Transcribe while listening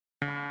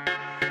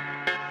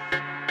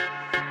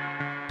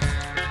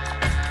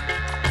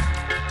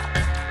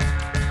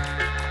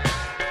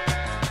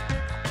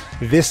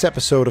This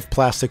episode of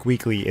Plastic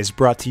Weekly is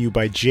brought to you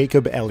by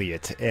Jacob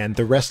Elliott and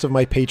the rest of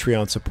my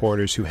Patreon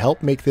supporters who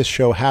help make this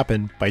show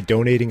happen by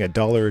donating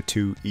 $1 or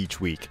 $2 each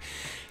week.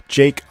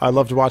 Jake, I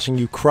loved watching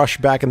you crush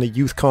back in the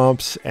youth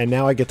comps, and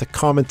now I get to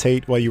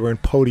commentate while you were in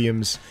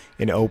podiums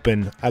in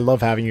Open. I love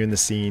having you in the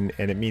scene,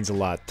 and it means a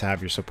lot to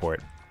have your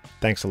support.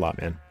 Thanks a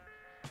lot, man.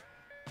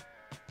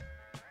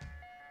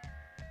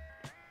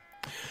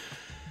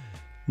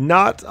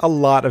 Not a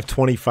lot of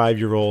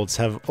 25-year-olds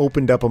have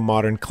opened up a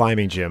modern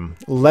climbing gym,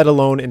 let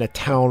alone in a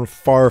town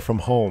far from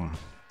home.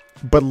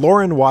 But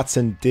Lauren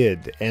Watson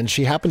did, and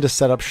she happened to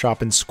set up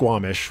shop in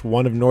Squamish,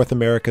 one of North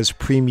America's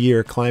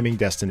premier climbing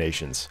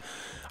destinations.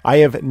 I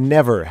have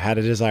never had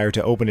a desire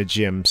to open a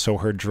gym, so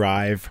her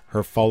drive,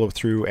 her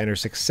follow-through, and her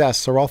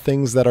success are all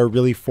things that are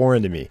really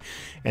foreign to me.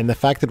 And the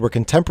fact that we're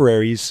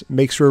contemporaries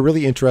makes her a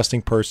really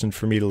interesting person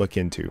for me to look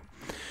into.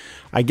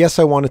 I guess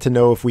I wanted to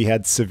know if we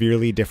had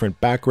severely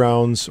different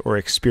backgrounds or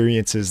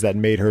experiences that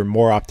made her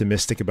more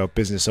optimistic about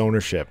business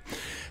ownership.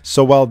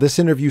 So while this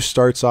interview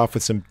starts off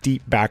with some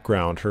deep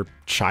background, her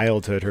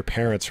childhood, her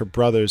parents, her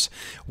brothers,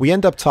 we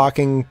end up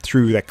talking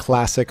through the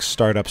classic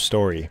startup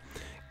story.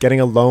 Getting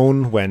a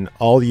loan when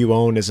all you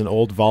own is an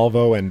old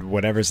Volvo and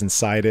whatever's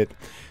inside it,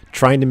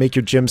 trying to make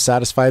your gym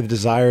satisfy the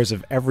desires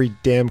of every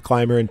damn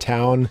climber in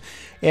town,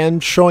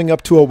 and showing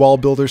up to a wall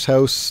builder's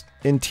house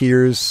in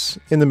tears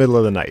in the middle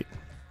of the night.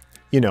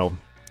 You know,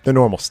 the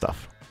normal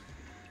stuff.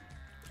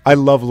 I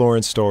love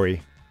Lauren's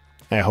story,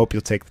 and I hope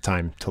you'll take the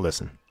time to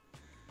listen.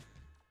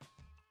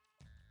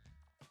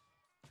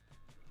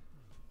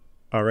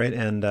 All right,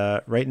 and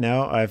right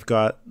now I've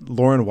got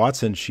Lauren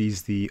Watson.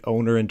 She's the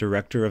owner and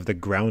director of the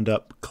Ground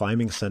Up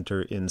Climbing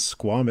Center in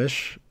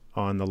Squamish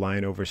on the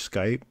line over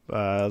Skype.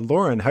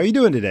 Lauren, how are you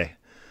doing today?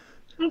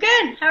 I'm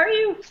good. How are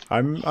you?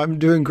 I'm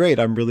doing great.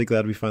 I'm really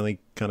glad we finally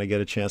kind of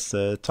get a chance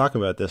to talk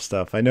about this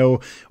stuff. I know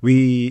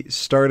we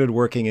started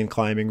working in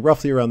climbing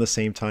roughly around the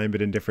same time,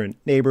 but in different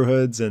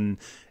neighborhoods, and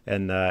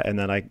then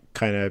I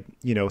kind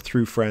of,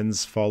 through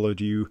friends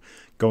followed you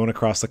going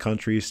across the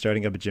country,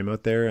 starting up a gym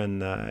out there,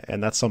 and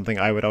that's something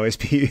I would always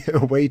be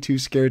way too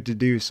scared to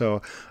do.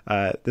 So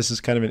this is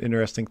kind of an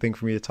interesting thing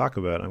for me to talk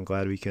about. I'm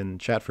glad we can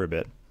chat for a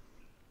bit.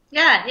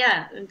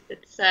 Yeah.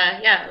 It's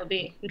it'll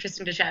be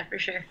interesting to chat for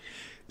sure.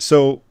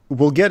 So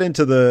we'll get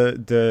into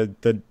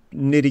the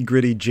nitty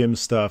gritty gym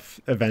stuff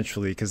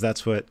eventually, because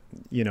that's what,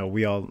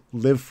 we all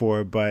live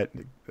for. But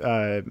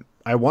I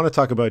want to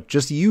talk about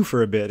just you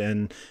for a bit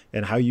and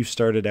how you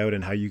started out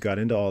and how you got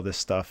into all this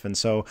stuff. And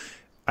so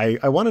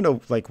I want to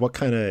know, like, what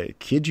kind of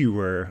kid you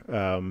were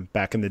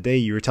back in the day.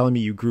 You were telling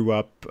me you grew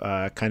up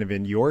kind of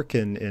in York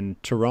and in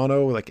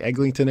Toronto, like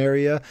Eglinton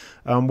area.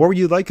 What were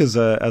you like as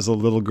a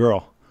little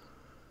girl?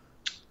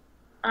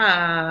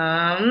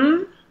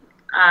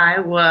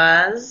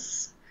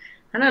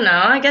 I don't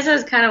know. I guess I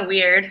was kind of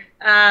weird.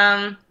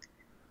 I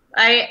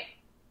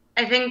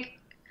think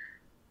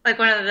like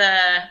one of the,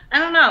 I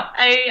don't know.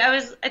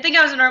 I think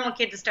I was a normal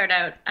kid to start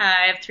out.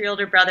 I have 3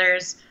 older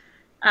brothers.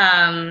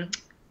 I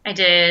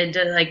did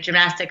like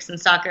gymnastics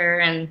and soccer,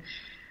 and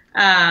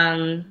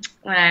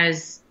when I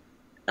was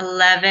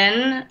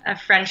 11, a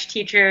French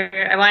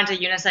teacher, I wanted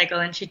to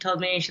unicycle, and she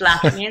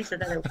laughed at me and said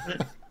that I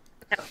wouldn't.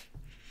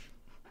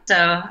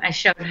 So I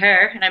showed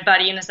her, and I bought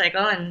a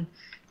unicycle and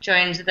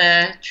joined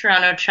the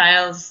Toronto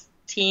Trials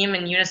team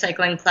and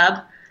unicycling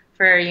club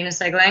for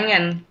unicycling,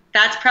 and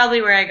that's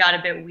probably where I got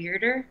a bit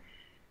weirder.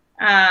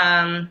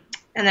 And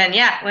then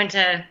went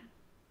to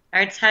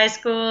arts high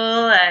school.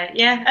 I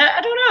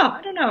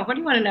don't know. What do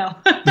you want to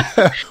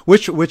know?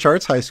 Which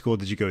arts high school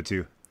did you go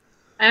to?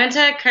 I went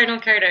to Cardinal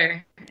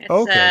Carter.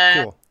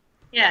 Okay, cool.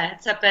 Yeah,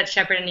 it's up at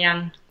Shepherd and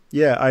Yonge.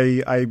 Yeah,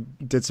 I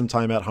did some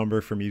time at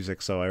Humber for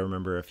music, so I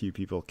remember a few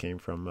people came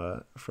from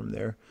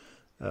there.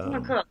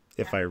 Cool.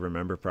 If I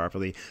remember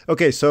properly.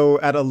 Okay, so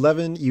at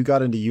 11, you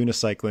got into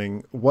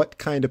unicycling. What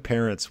kind of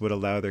parents would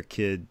allow their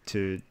kid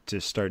to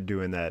start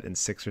doing that in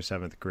 6th or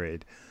 7th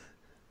grade?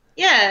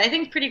 Yeah, I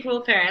think pretty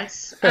cool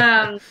parents.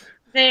 Like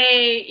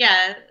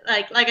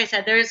I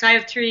said, I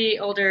have 3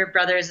 older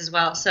brothers as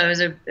well, so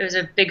it was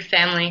a big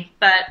family.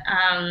 But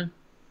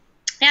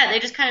they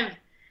just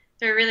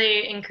they're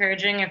really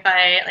encouraging. If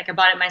I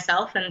bought it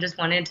myself and just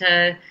wanted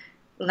to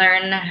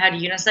learn how to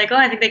unicycle,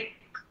 I think they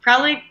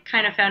probably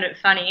kind of found it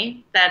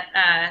funny that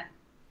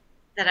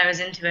I was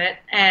into it,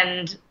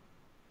 and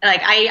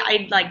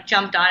I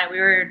jumped on it. We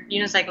were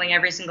unicycling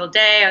every single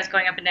day. I was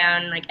going up and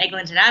down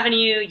Eglinton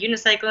Avenue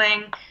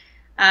unicycling.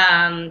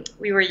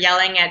 We were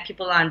yelling at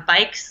people on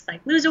bikes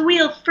like "lose a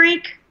wheel,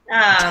 freak!"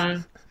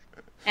 I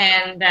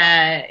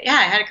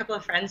had a couple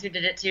of friends who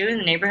did it too in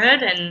the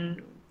neighborhood,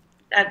 and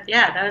that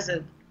was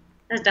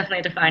definitely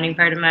a defining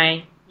part of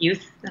my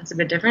youth. That's a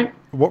bit different.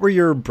 What were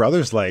your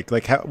brothers like?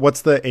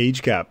 What's the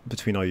age gap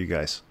between all you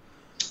guys?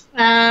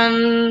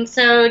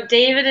 So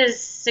David is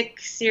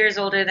 6 years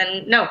older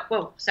than,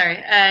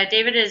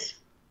 David is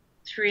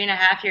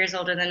 3.5 years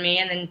older than me,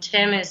 and then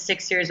Tim is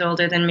 6 years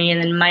older than me,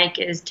 and then Mike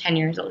is 10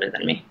 years older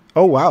than me.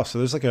 Oh, wow. So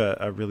there's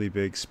a really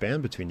big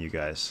span between you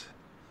guys.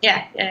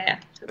 Yeah, yeah, yeah.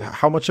 Totally.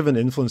 How much of an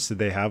influence did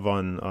they have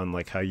on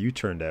like how you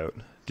turned out?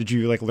 Did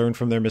you like learn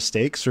from their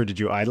mistakes, or did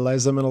you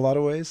idolize them in a lot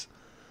of ways?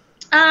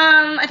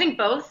 I think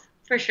both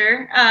for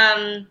sure.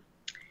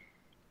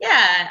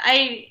 Yeah,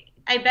 I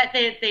bet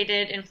they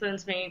did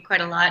influence me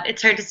quite a lot.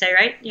 It's hard to say,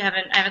 right?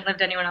 I haven't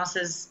lived anyone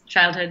else's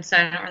childhood, so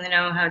I don't really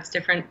know how it's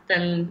different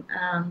than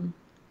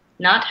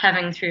not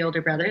having three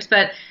older brothers.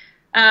 But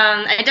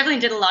I definitely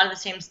did a lot of the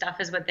same stuff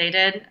as what they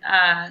did.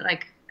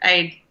 Like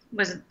I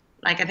was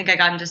like I think I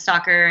got into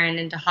soccer and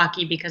into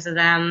hockey because of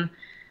them.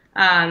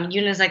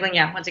 Unicycling,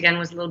 yeah, once again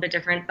was a little bit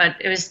different, but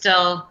it was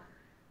still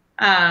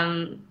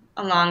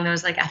along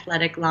those like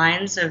athletic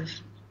lines of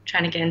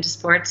trying to get into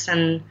sports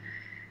and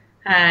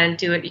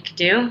do what you could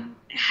do.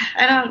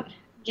 I don't.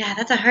 Yeah,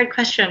 that's a hard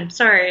question.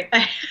 Sorry,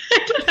 I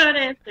don't know how to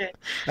answer it.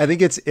 I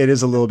think it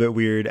is a little bit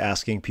weird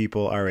asking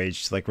people our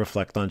age to like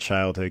reflect on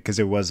childhood because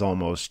it was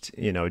almost,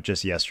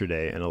 just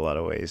yesterday in a lot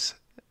of ways.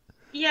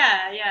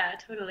 Yeah, yeah,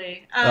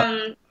 totally.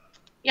 Uh,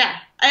 Yeah,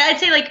 I'd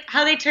say like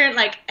how they turn.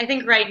 Like I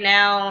think right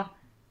now,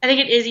 I think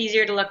it is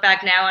easier to look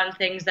back now on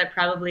things that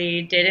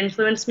probably did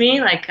influence me.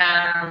 Like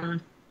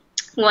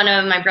one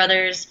of my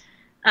brothers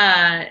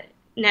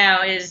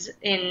now is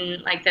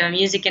in like the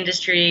music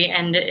industry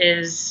and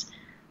is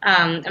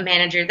a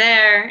manager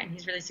there, and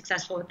he's really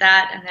successful with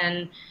that. And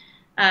then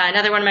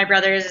another one of my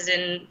brothers is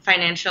in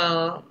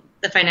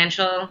the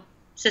financial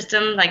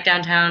system, like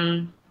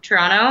downtown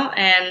Toronto.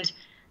 And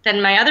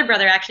then my other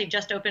brother actually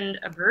just opened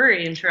a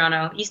brewery in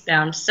Toronto,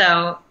 Eastbound.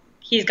 So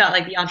he's got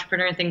like the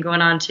entrepreneur thing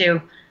going on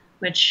too,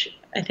 which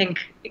I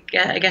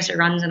guess it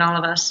runs in all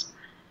of us.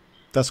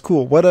 that's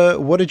cool.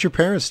 What did your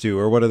parents do,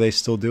 or what are they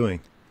still doing?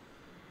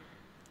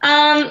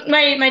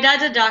 My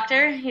dad's a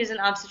doctor. He's an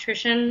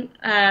obstetrician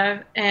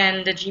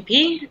and a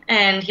GP,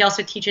 and he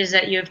also teaches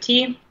at U of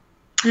T.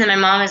 And then my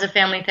mom is a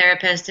family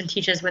therapist and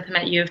teaches with him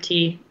at U of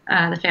T,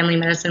 the family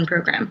medicine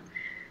program.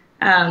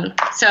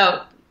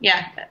 So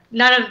yeah,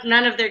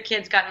 none of their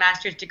kids got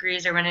master's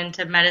degrees or went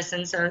into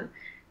medicine. So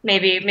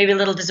maybe a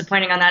little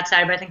disappointing on that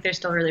side, but I think they're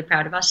still really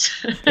proud of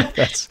us.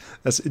 That's.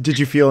 Did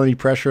you feel any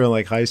pressure in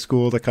like high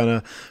school to kind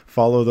of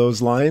follow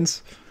those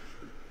lines?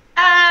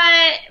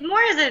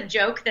 More as a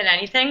joke than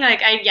anything.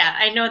 Like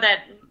I know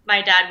that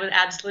my dad would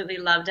absolutely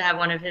love to have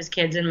one of his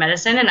kids in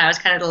medicine, and I was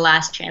kind of the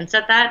last chance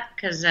at that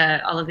because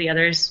all of the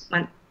others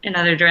went in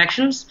other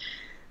directions.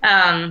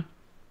 But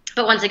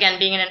once again,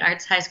 being in an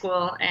arts high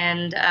school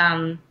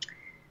and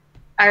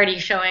already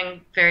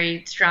showing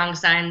very strong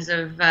signs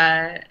of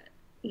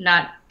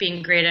not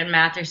being great at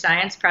math or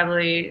science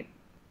probably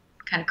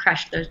kind of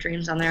crushed those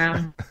dreams on their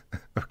own.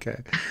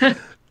 Okay.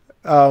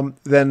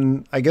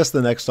 Then I guess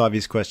the next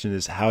obvious question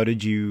is, how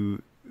did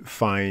you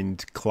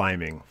find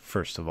climbing,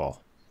 first of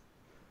all?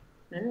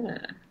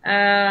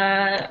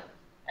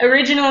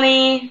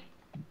 Originally,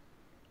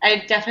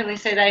 I definitely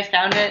say that I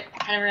found it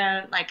kind of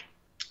around like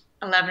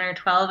 11 or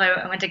 12.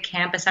 I went to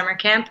camp, a summer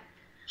camp.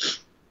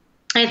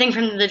 I think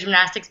from the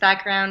gymnastics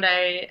background,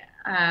 I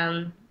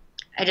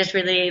just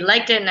really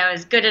liked it and I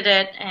was good at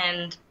it.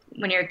 And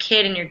when you're a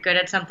kid and you're good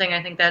at something,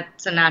 I think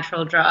that's a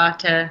natural draw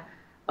to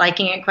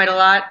liking it quite a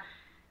lot.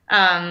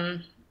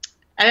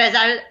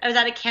 I was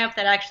at a camp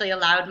that actually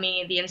allowed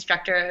me, the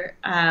instructor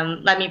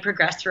let me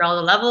progress through all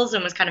the levels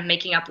and was kind of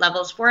making up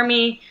levels for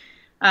me,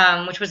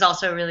 which was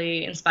also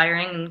really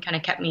inspiring and kind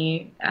of kept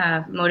me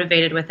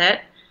motivated with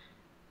it.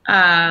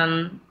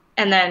 And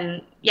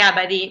then, yeah,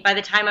 by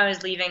the time I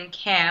was leaving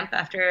camp,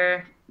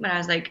 after when I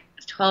was like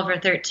 12 or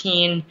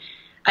 13,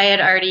 I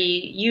had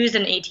already used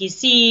an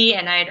ATC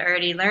and I had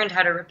already learned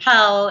how to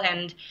rappel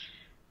and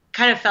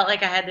kind of felt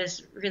like I had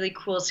this really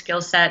cool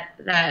skill set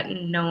that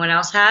no one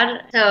else had.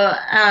 So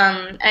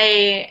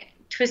I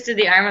twisted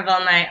the arm of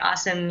all my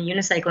awesome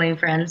unicycling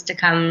friends to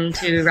come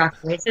to Rock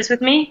Oasis with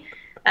me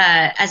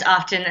as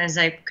often as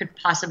I could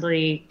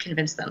possibly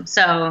convince them.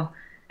 So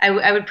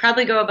I would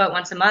probably go about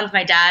once a month.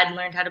 My dad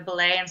learned how to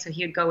belay, and so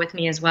he would go with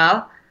me as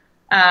well.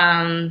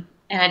 And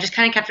I just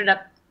kind of kept it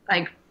up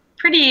like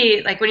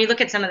pretty, like when you look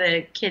at some of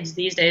the kids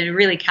these days,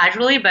 really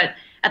casually, but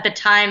at the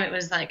time it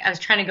was like I was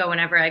trying to go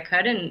whenever I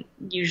could, and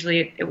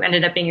usually it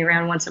ended up being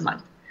around once a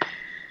month.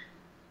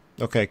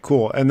 Okay,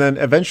 cool. And then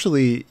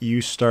eventually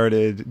you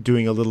started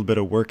doing a little bit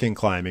of working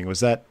climbing. Was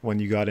that when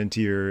you got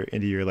into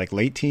your like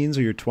late teens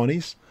or your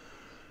 20s?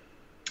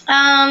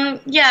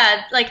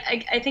 Yeah, like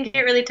I think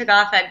it really took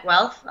off at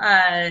Guelph,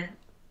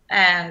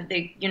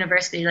 the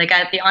university, like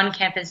at the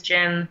on-campus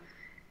gym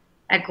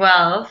at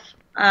Guelph.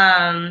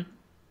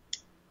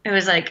 It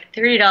was like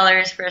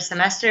 $30 for a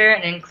semester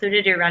and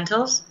included your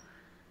rentals.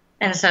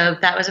 And so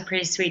that was a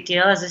pretty sweet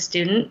deal as a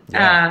student.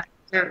 Yeah.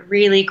 A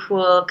really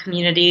cool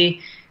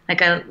community,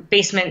 like a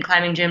basement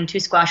climbing gym, 2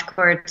 squash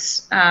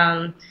courts,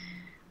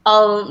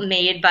 all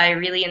made by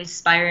really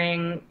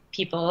inspiring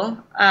people.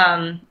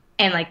 And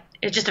like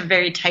it's just a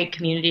very tight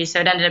community.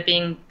 So it ended up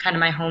being kind of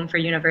my home for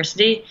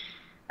university.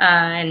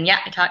 And yeah,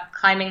 I taught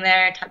climbing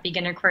there, I taught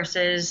beginner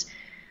courses,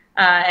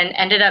 and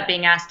ended up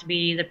being asked to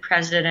be the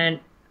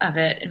president of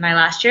it in my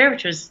last year,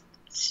 which was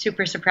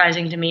super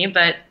surprising to me,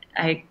 but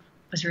I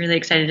was really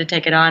excited to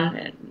take it on.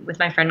 And with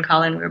my friend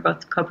Colin, we were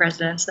both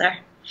co-presidents there.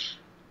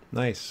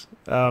 Nice.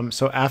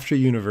 So after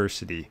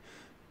university,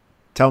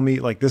 tell me,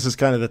 like, this is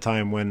kind of the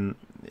time when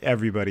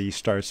everybody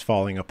starts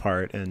falling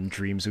apart and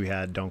dreams we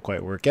had don't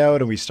quite work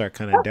out and we start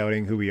kind of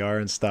doubting who we are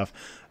and stuff.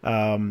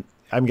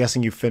 I'm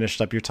guessing you finished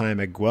up your time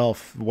at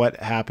Guelph. What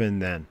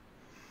happened then?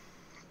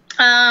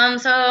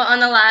 So on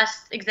the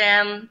last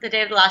exam, the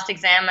day of the last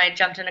exam, I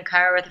jumped in a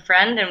car with a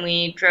friend and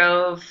we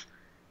drove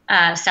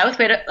south.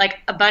 We had like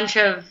a bunch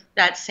of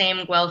that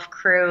same Guelph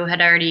crew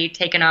had already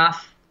taken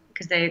off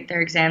because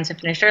their exams had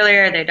finished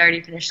earlier. They'd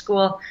already finished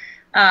school.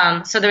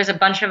 So there was a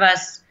bunch of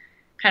us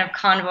kind of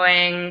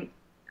convoying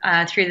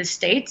through the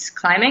States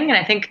climbing. And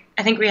I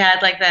think we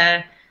had like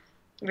the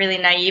really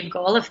naive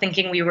goal of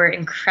thinking we were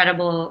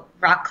incredible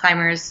rock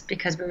climbers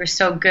because we were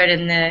so good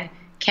in the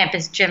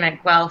campus gym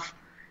at Guelph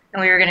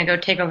and we were going to go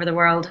take over the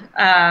world.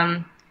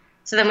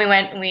 So then we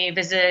went and we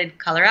visited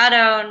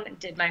Colorado and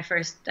did my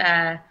first,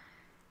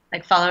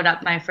 followed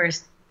up my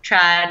first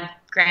trad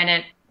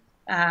granite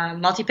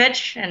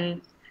multi-pitch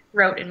and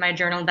wrote in my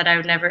journal that I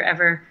would never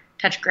ever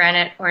touch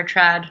granite or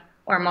trad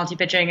or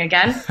multi-pitching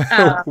again.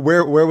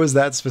 Where was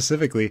that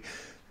specifically?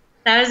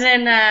 That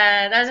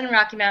was in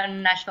Rocky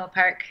Mountain National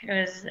Park. It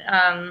was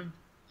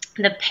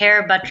the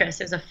Pear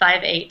Buttress. It was a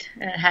 5'8",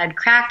 and it had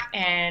crack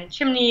and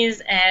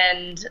chimneys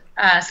and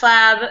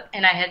slab,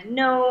 and I had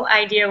no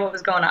idea what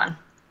was going on.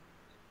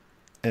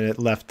 And it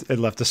left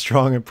a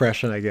strong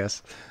impression, I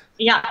guess.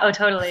 Yeah, oh,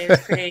 totally. It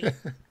was pretty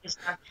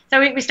strong. So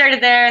we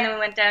started there, and then we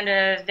went down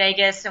to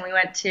Vegas, and we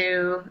went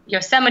to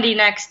Yosemite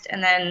next,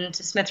 and then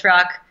to Smith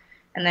Rock,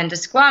 and then to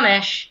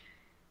Squamish.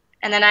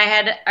 And then I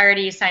had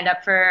already signed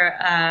up for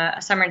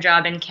a summer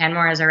job in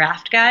Canmore as a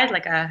raft guide,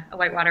 like a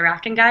whitewater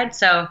rafting guide.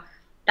 So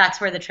that's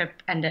where the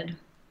trip ended.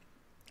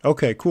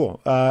 Okay,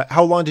 cool.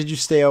 How long did you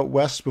stay out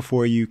west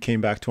before you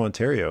came back to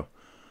Ontario?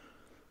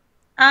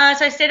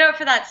 So I stayed out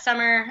for that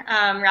summer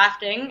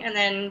rafting and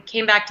then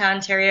came back to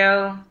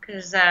Ontario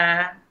because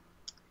I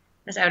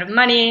was out of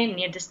money and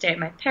needed to stay at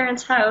my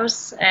parents'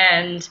 house.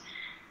 And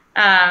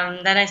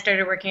then I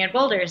started working at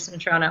Boulders in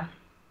Toronto.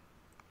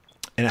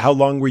 And how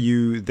long were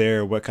you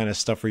there? What kind of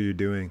stuff were you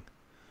doing?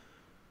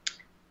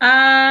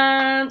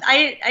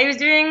 I was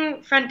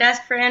doing front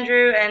desk for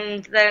Andrew,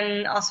 and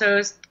then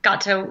also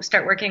got to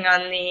start working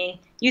on the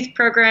youth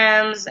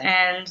programs,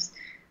 and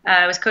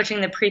I was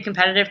coaching the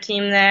pre-competitive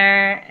team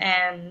there,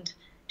 and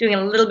doing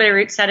a little bit of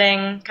route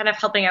setting, kind of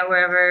helping out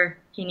wherever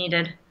he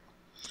needed.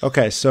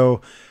 Okay,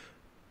 so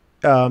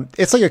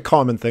it's like a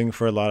common thing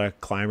for a lot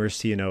of climbers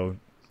to,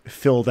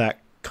 fill that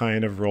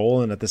kind of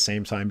role and at the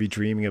same time be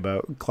dreaming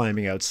about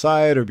climbing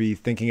outside or be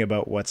thinking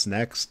about what's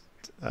next.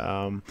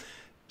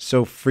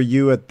 So for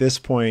you at this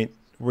point,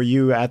 were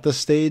you at the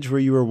stage where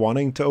you were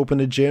wanting to open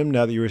a gym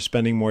now that you were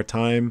spending more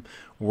time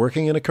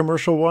working in a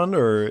commercial one,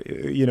 or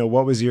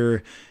what was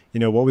your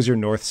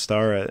North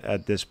Star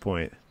at this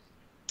point?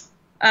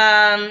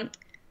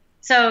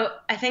 So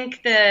I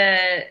think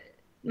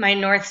my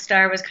North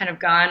Star was kind of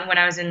gone when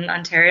I was in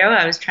Ontario.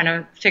 I was trying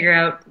to figure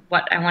out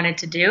what I wanted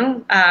to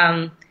do.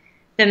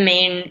 The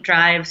main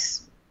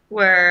drives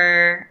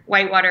were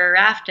whitewater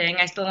rafting.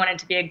 I still wanted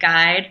to be a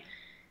guide.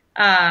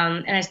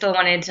 And I still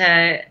wanted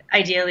to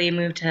ideally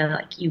move to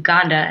like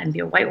Uganda and be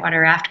a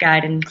whitewater raft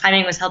guide, and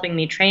climbing was helping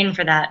me train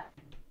for that.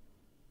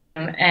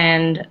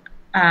 And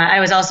I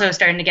was also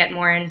starting to get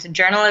more into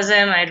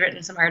journalism. I had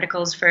written some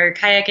articles for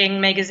kayaking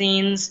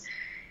magazines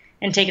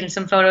and taken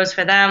some photos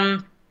for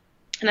them.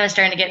 And I was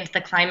starting to get into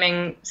the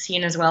climbing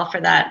scene as well for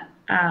that.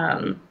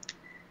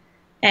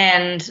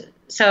 And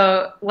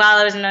so while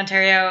I was in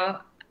Ontario,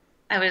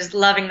 I was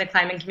loving the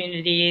climbing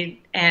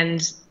community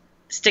and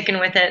sticking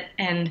with it,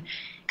 and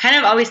kind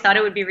of always thought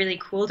it would be really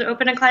cool to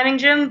open a climbing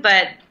gym,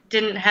 but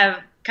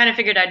kind of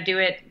figured I'd do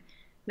it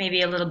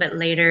maybe a little bit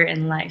later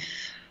in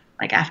life,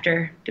 like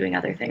after doing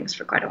other things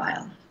for quite a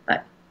while.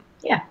 But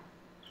yeah.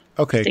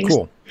 Okay,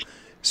 cool.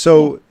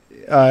 So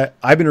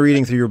I've been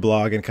reading through your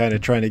blog and kind of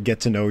trying to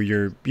get to know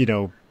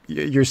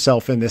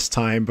yourself in this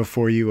time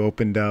before you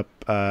opened up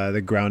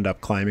the Ground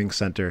Up Climbing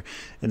Center.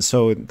 And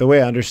so the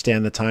way I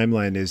understand the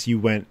timeline is you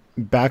went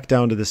back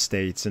down to the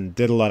States and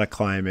did a lot of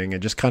climbing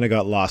and just kind of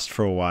got lost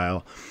for a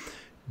while,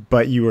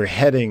 but you were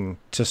heading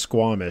to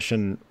Squamish.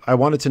 And I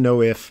wanted to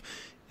know if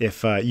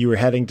you were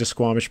heading to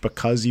Squamish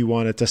because you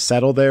wanted to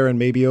settle there and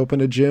maybe open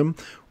a gym,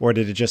 or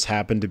did it just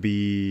happen to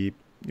be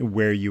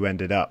where you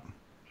ended up?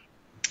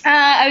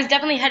 I was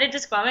definitely headed to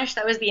Squamish.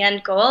 That was the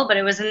end goal, but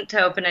it wasn't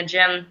to open a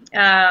gym.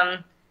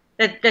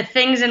 The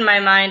things in my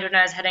mind when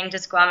I was heading to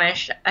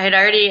Squamish, I had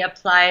already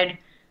applied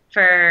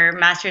for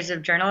Masters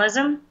of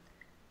Journalism.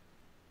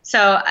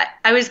 So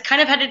I was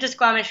kind of headed to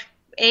Squamish,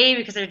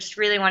 because I just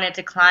really wanted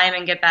to climb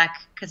and get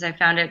back because I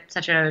found it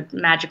such a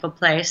magical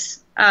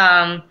place.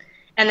 And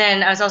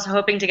then I was also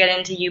hoping to get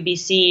into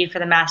UBC for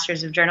the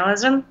Masters of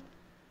Journalism.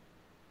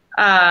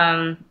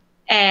 And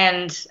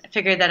I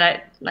figured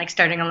that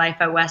starting a life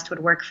out west would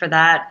work for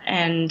that.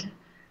 And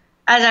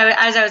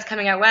as I was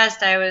coming out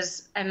west, I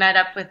met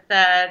up with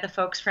the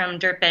folks from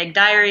Dirtbag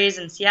Diaries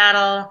in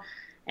Seattle,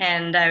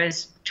 and I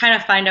was trying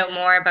to find out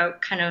more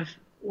about kind of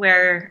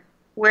where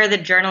the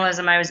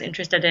journalism I was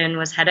interested in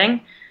was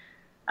heading.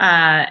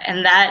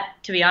 And that,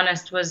 to be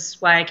honest, was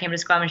why I came to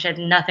Squamish. It had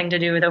nothing to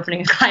do with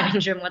opening a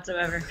climbing gym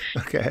whatsoever.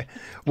 Okay.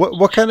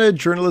 What kind of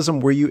journalism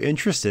were you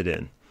interested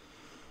in?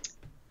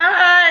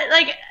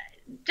 Like,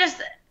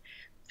 just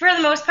for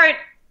the most part,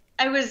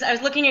 I was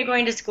looking at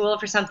going to school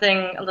for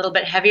something a little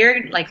bit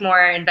heavier, like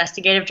more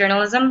investigative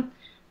journalism.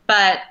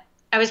 But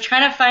I was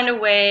trying to find a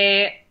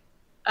way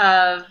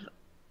of,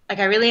 like,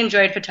 I really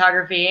enjoyed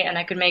photography, and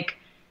I could make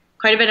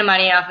quite a bit of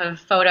money off of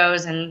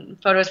photos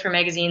and photos for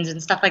magazines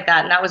and stuff like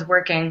that, and that was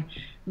working.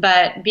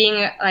 But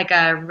being like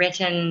a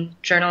written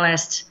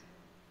journalist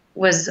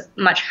was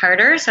much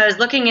harder. So I was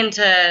looking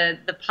into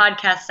the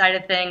podcast side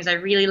of things. I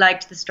really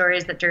liked the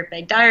stories that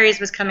Dirtbag Diaries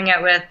was coming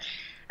out with.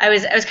 I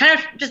was kind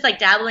of just like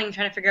dabbling,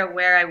 trying to figure out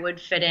where I would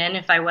fit in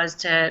if I was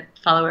to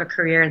follow a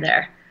career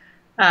there.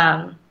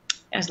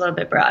 It was a little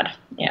bit broad,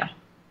 yeah.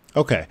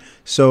 Okay.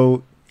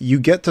 So you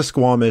get to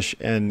Squamish,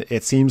 and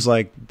it seems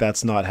like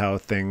that's not how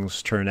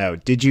things turn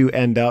out. Did you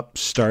end up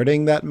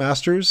starting that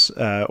master's,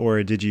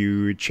 or did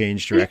you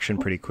change direction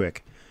pretty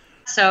quick?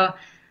 So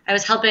I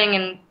was helping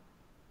and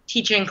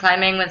teaching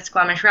climbing with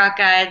Squamish Rock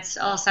Guides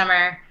all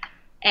summer,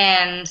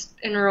 and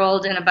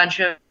enrolled in a bunch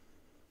of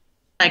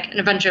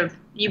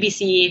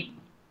UBC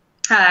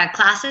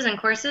classes and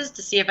courses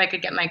to see if I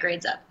could get my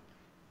grades up,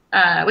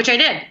 which I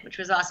did, which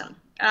was awesome.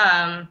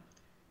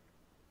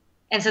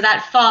 And so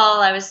that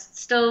fall, I was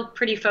still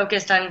pretty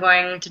focused on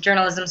going to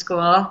journalism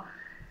school.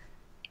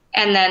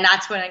 And then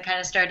that's when I kind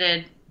of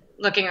started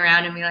looking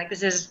around and being like,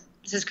 this is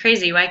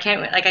crazy. Why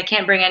can't, like, I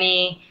can't bring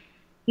any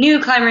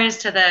new climbers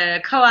to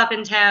the co-op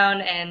in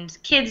town, and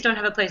kids don't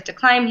have a place to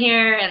climb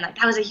here. And like,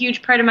 that was a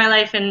huge part of my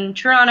life in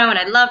Toronto, and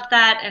I loved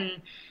that. And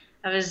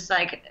I was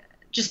like,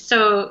 just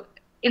so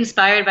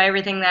inspired by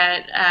everything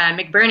that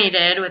McBurney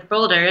did with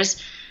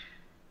boulders,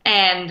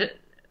 and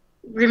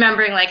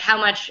remembering like how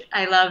much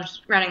I loved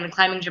running the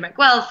climbing gym at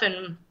Guelph.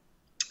 And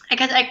I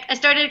guess I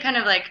started kind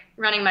of like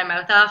running my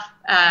mouth off,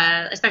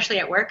 especially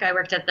at work. I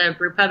worked at the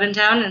brew pub in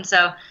town, and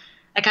so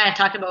I kind of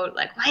talked about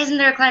like, why isn't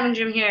there a climbing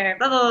gym here,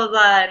 blah blah blah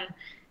blah. And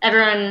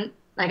everyone,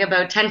 like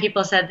about 10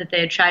 people, said that they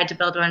had tried to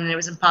build one and it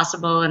was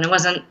impossible, and it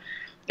wasn't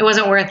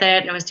worth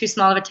it, and it was too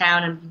small of a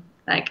town, and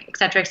like et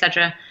cetera, et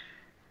cetera.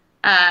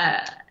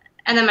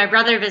 And then my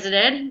brother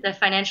visited, the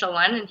financial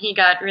one, and he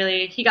got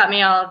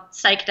me all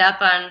psyched up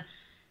on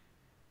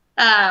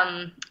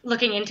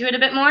looking into it a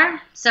bit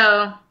more.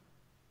 So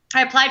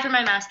I applied for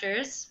my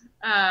master's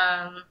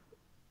on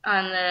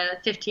the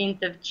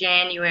 15th of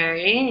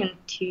January in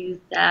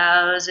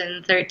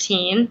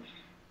 2013.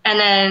 And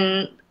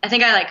then I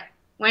think I like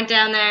went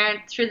down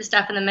there, threw the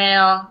stuff in the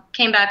mail,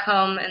 came back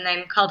home, and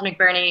then called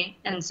McBurney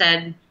and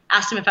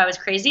asked him if I was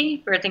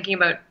crazy for thinking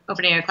about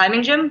opening a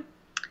climbing gym.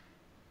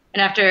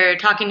 And after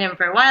talking to him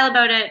for a while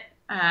about it,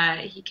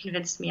 he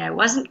convinced me I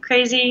wasn't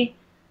crazy.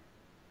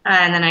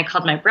 And then I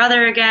called my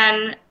brother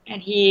again,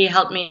 and he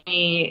helped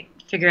me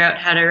figure out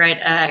how to write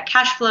a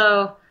cash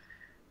flow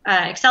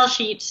Excel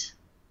sheet.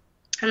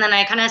 And then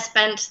I kind of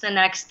spent the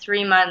next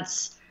 3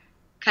 months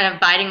kind of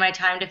biding my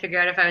time to figure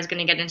out if I was going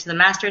to get into the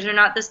master's or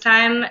not this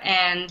time,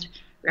 and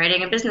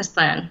writing a business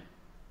plan.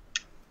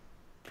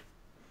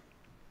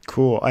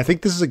 Cool. I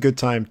think this is a good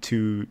time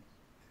to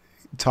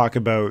talk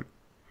about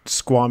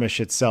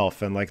Squamish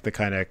itself and like the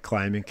kind of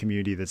climbing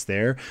community that's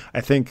there. I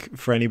think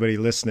for anybody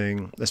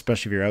listening,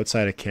 especially if you're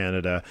outside of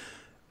Canada,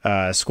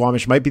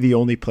 Squamish might be the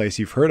only place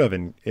you've heard of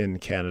in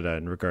Canada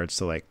in regards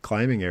to like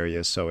climbing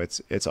areas. So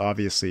it's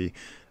obviously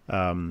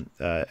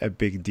a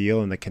big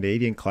deal in the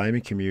Canadian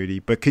climbing community.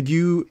 But could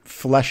you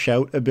flesh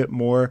out a bit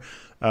more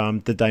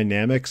the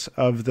dynamics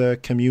of the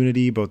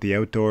community, both the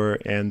outdoor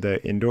and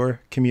the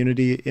indoor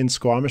community in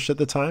Squamish at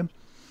the time?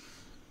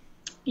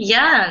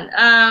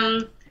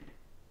 Yeah.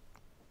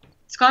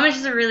 Squamish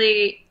is a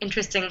really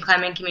interesting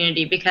climbing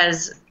community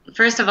because,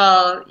 first of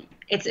all,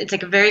 it's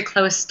like a very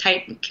close,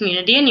 tight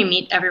community, and you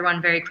meet everyone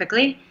very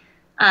quickly.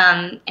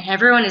 And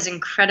everyone is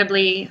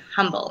incredibly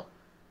humble.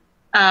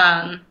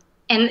 And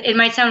it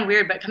might sound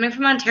weird, but coming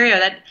from Ontario,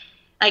 and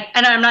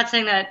I'm not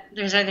saying that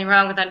there's anything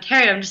wrong with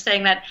Ontario. I'm just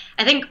saying that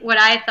I think what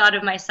I thought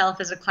of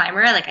myself as a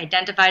climber, I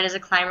identified as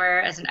a climber,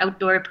 as an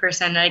outdoor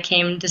person, and I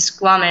came to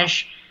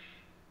Squamish,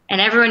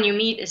 and everyone you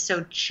meet is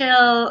so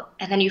chill,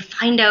 and then you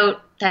find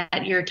out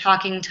that you're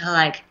talking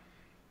to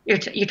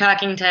you're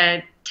talking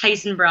to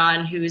Tyson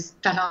Braun, who's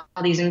done all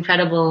these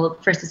incredible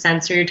first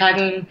ascents, or you're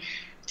talking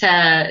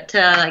to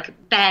like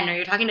Ben, or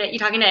you're talking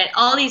to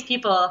all these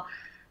people,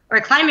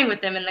 or climbing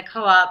with them in the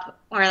co-op,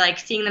 or like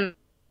seeing them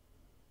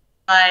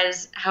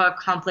realize how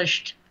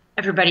accomplished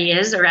everybody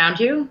is around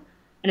you.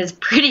 And it's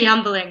pretty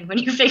humbling when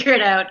you figure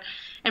it out,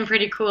 and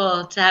pretty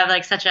cool to have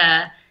like such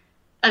a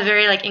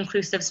very like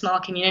inclusive small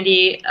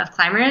community of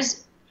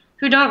climbers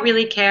who don't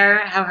really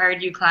care how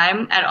hard you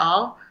climb at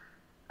all.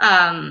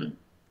 And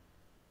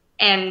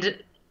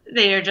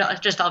they are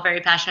just all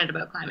very passionate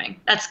about climbing.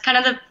 That's kind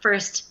of the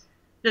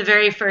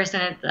very first,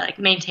 and like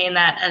maintain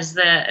that as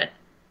the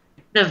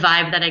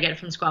vibe that I get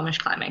from Squamish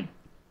climbing.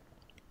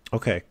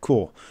 Okay,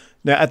 cool.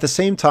 Now, at the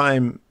same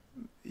time,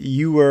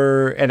 you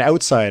were an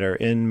outsider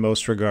in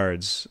most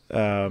regards,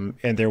 and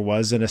there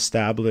was an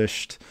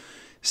established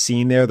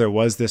scene there. There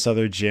was this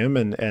other gym,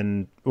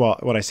 and well,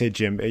 when I say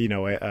gym,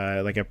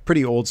 like a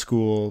pretty old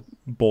school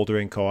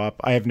bouldering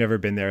co-op. I have never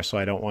been there, so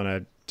I don't want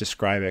to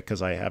describe it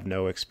because I have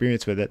no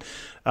experience with it.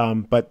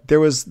 But there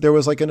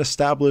was like an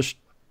established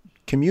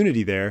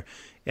community there,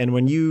 and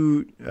when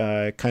you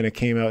kind of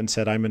came out and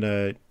said, "I'm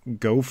gonna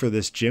go for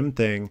this gym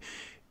thing,"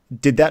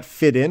 did that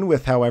fit in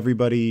with how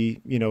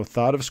everybody,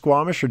 thought of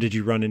Squamish, or did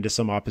you run into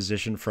some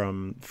opposition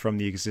from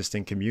the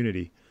existing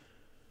community?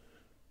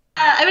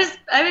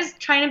 I was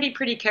trying to be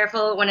pretty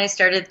careful when I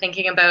started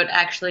thinking about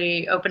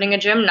actually opening a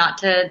gym, not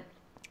to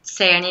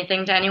say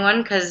anything to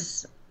anyone,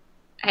 because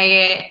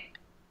I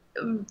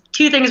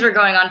two things were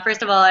going on.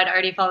 First of all, I'd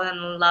already fallen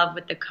in love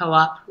with the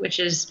co-op, which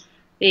is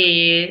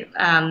the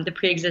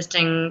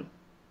pre-existing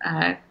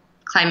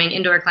climbing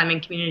indoor climbing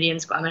community in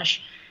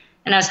Squamish,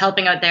 and I was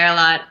helping out there a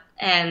lot.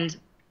 And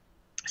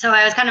so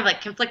I was kind of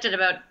like conflicted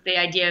about the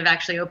idea of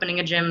actually opening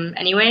a gym,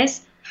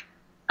 anyways.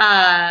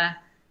 Uh,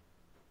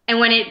 and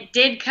when it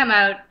did come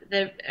out,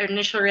 the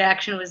initial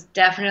reaction was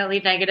definitely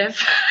negative,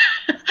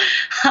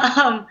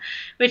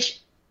 which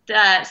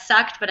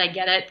sucked, but I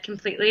get it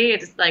completely.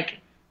 It's like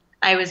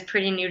I was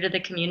pretty new to the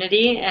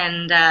community,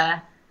 and uh,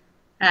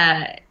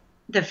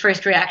 the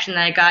first reaction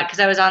that I got, because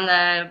I was on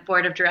the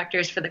board of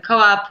directors for the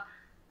co-op,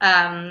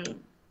 um,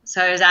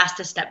 so I was asked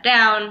to step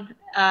down,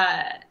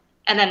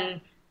 and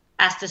then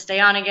asked to stay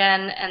on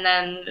again, and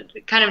then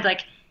kind of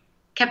like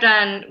kept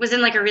on, was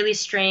in like a really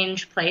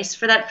strange place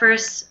for that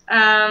first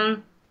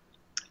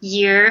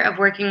year of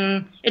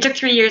working. It took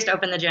 3 years to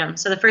open the gym.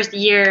 So the first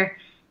year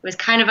it was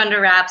kind of under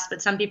wraps,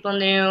 but some people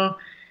knew.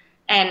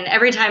 And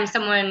every time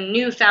someone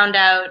new found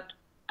out,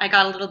 I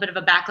got a little bit of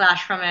a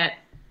backlash from it.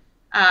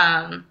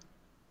 Um,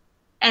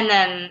 and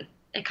then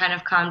it kind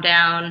of calmed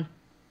down.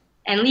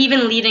 And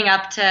even leading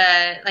up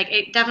to, like,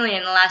 it, definitely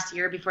in the last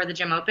year before the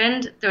gym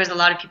opened, there was a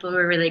lot of people who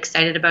were really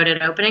excited about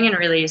it opening and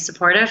really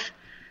supportive.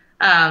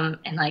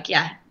 And like,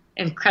 yeah,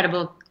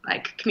 incredible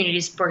like community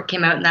support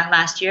came out in that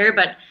last year.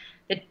 But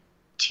the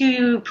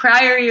 2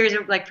 prior years,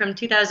 like from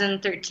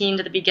 2013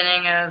 to the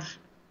beginning of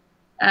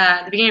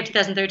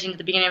 2013 to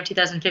the beginning of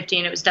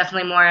 2015, it was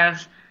definitely more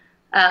of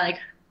like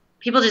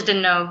people just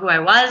didn't know who I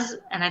was,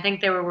 and I think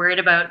they were worried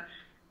about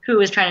who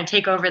was trying to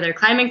take over their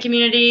climbing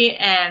community,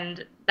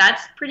 and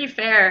that's pretty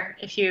fair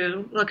if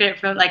you look at it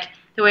from like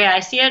the way I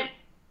see it.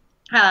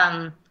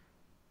 Um,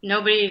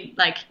 Nobody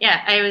like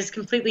yeah, I was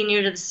completely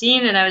new to the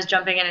scene, and I was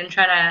jumping in and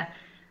trying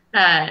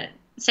to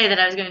say that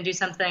I was going to do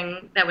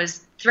something that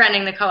was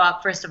threatening the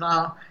co-op first of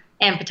all,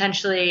 and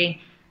potentially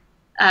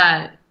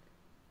uh,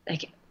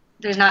 like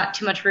there's not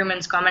too much room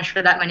in Squamish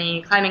for that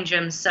many climbing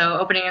gyms. So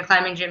opening a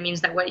climbing gym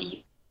means that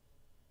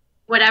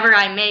whatever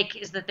I make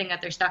is the thing that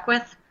they're stuck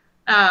with,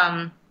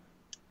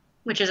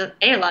 which is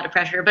a lot of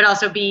pressure, but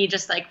also b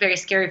just like very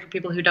scary for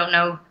people who don't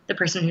know the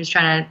person who's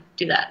trying to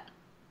do that.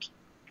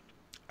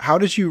 How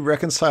did you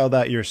reconcile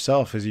that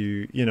yourself? As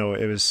it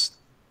was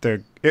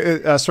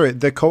sorry,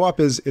 the co-op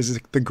is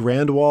the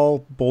Grand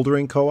Wall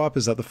Bouldering Co-op.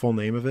 Is that the full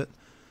name of it?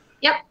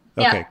 Yep.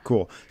 Okay, Yeah.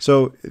 cool.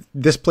 So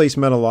this place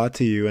meant a lot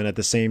to you, and at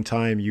the same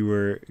time, you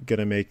were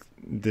gonna make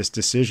this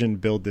decision,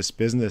 build this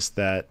business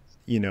that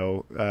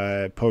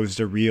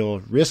posed a real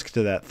risk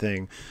to that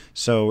thing.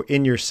 So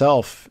in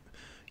yourself,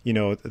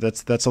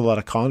 that's a lot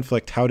of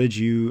conflict. How did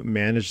you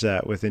manage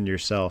that within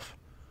yourself?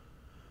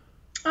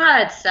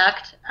 It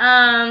sucked.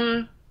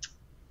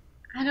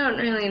 I don't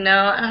really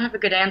know. I don't have a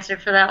good answer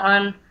for that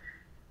one.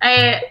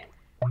 I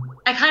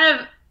I kind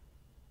of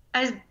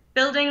I was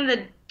building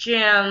the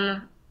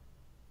gym.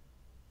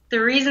 The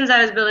reasons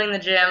I was building the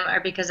gym are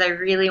because I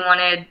really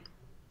wanted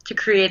to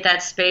create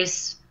that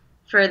space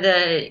for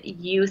the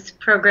youth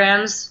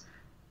programs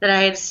that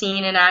I had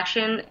seen in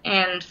action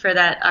and for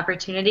that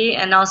opportunity,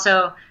 and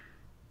also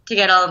to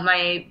get all of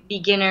my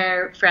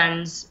beginner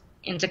friends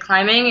into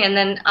climbing. And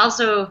then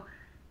also,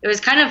 it was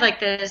kind of like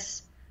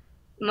this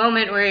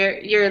moment where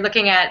you're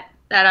looking at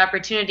that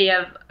opportunity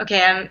of,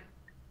 okay,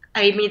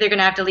 I'm either going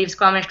to have to leave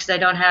Squamish because I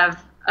don't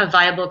have a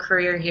viable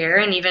career here,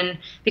 and even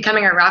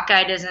becoming a rock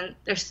guide isn't.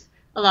 There's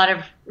a lot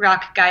of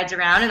rock guides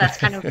around, and that's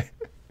kind of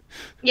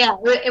yeah.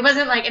 It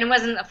wasn't like, and it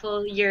wasn't a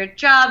full year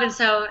job, and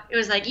so it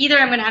was like either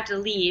I'm going to have to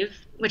leave,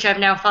 which I've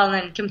now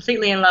fallen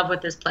completely in love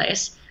with this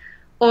place,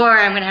 or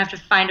I'm going to have to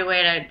find a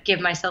way to give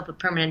myself a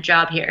permanent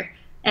job here.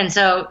 And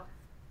so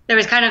there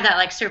was kind of that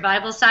like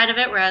survival side of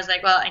it where I was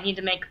like, well, I need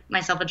to make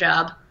myself a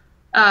job.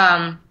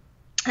 And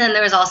then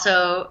there was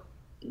also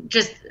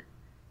just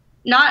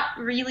not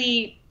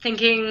really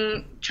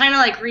thinking, trying to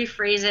like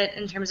rephrase it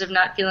in terms of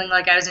not feeling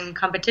like I was in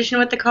competition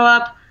with the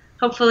co-op,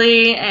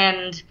 hopefully.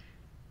 And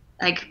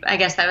like, I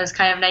guess that was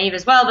kind of naive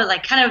as well, but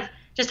like kind of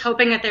just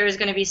hoping that there was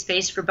going to be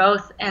space for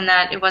both, and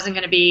that it wasn't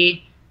going to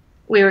be,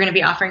 we were going to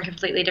be offering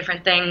completely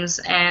different things,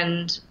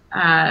 and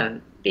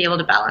be able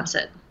to balance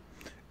it.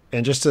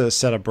 And just to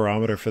set a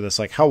barometer for this,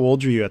 like how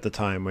old were you at the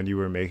time when you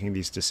were making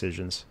these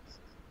decisions?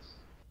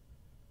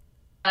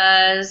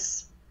 I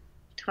was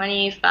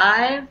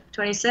 25,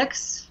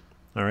 26,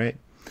 All right.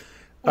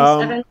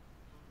 27.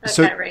 That's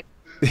So kind of right.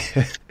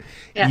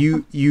 Yeah.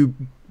 you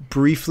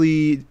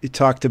briefly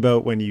talked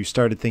about when you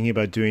started thinking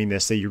about doing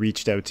this that you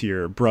reached out to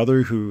your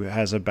brother who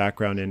has a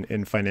background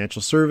in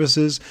financial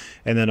services,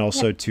 and then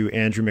also to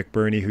Andrew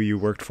McBurney, who you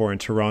worked for in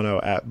Toronto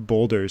at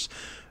Boulders.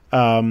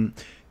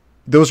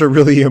 Those are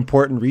really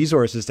important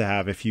resources to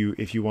have if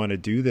you want to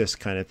do this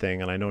kind of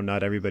thing. And I know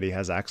not everybody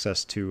has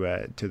access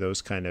to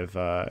those kind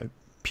of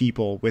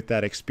people with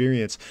that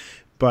experience.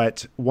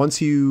 But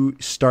once you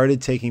started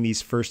taking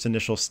these first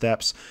initial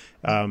steps,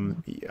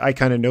 I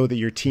kind of know that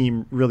your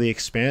team really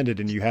expanded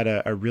and you had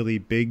a really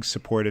big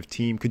supportive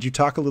team. Could you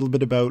talk a little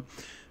bit about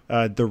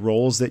the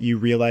roles that you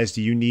realized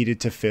you needed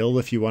to fill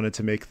if you wanted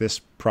to make this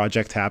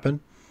project happen?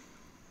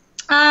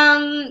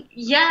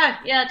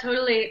 Yeah,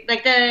 totally.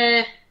 Like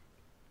the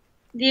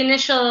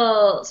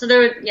initial, so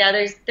there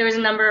was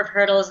a number of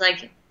hurdles,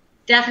 like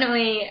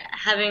definitely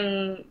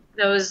having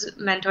those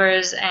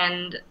mentors.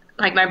 And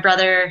like my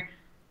brother,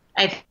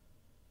 I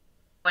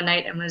one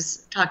night and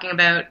was talking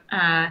about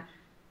how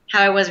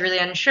I was really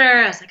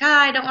unsure. I was like,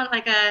 I don't want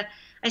I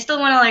still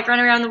want to like run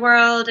around the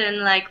world and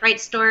like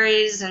write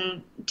stories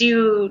and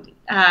do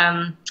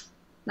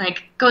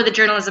like go the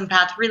journalism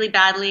path really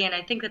badly. And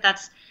I think that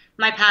that's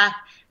my path.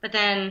 But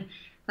then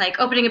like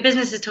opening a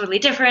business is totally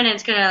different, and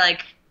it's gonna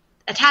like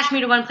attach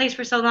me to one place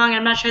for so long.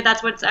 I'm not sure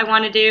that's what I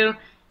want to do.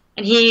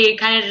 And he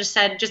kind of just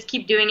said, just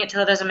keep doing it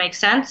till it doesn't make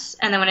sense.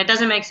 And then when it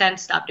doesn't make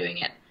sense, stop doing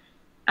it.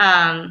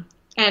 And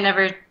it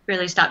never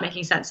really stopped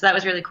making sense. So that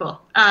was really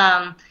cool.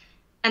 And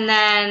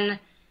then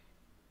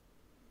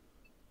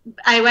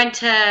I went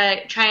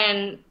to try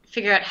and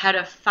figure out how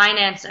to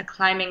finance a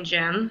climbing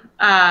gym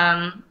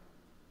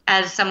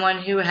as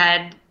someone who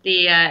had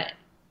the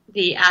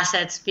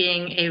assets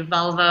being a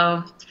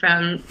Volvo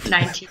from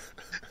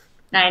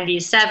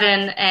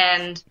 1997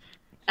 and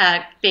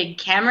a big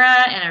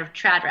camera and a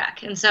trad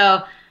rack. And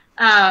so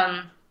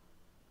I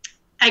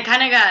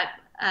kind of got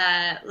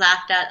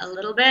laughed at a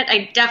little bit.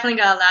 I definitely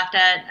got laughed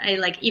at. I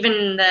like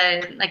even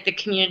the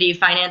community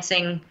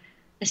financing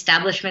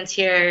establishments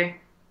here.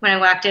 When I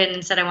walked in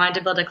and said I wanted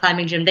to build a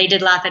climbing gym, they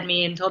did laugh at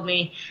me and told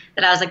me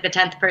that I was like the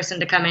 10th person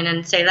to come in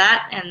and say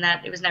that, and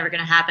that it was never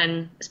going to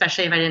happen,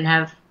 especially if I didn't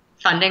have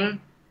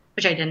funding,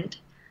 which I didn't.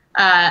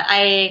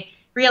 I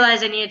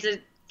realized I needed to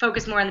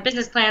focus more on the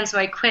business plan, so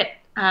I quit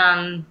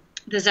the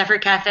Zephyr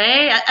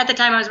Cafe. At the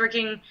time, I was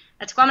working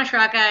at Squamish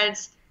Rock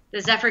Guides, the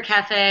Zephyr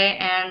Cafe,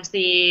 and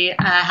the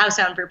House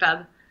Sound Brew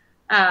Pub.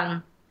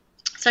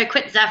 So I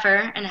quit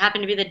Zephyr, and it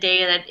happened to be the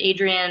day that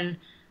Adrian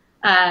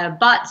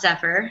bought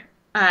Zephyr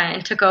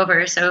and took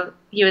over. So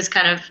he was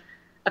kind of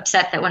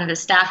upset that one of his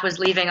staff was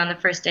leaving on the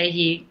first day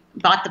he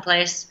bought the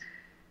place.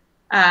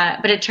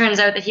 But it turns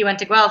out that he went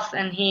to Guelph,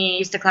 and he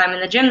used to climb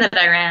in the gym that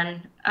I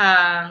ran.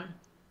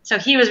 So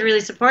he was really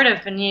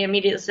supportive, and he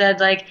immediately said,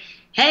 like,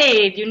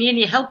 hey, do you need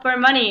any help or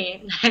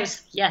money? And I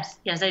was, yes,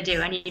 I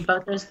do. I need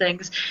both those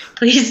things.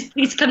 Please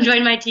come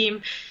join my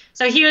team.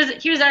 So he was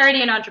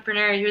already an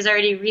entrepreneur. He was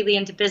already really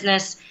into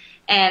business,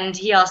 and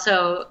he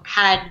also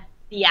had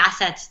the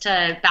assets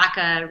to back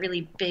a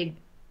really big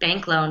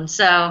bank loan.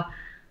 So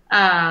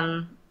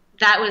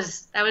that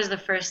was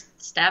the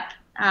first step.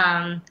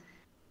 After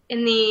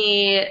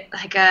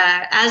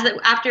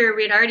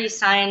we had already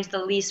signed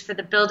the lease for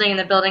the building and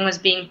the building was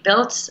being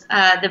built,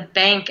 the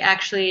bank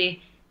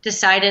actually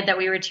decided that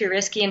we were too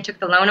risky and took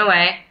the loan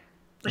away,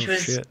 which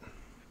was shit.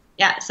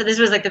 Yeah. So this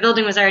was like the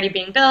building was already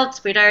being built.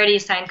 We'd already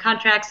signed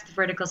contracts with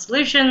Vertical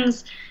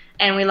Solutions,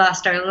 and we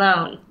lost our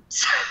loan.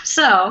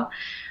 So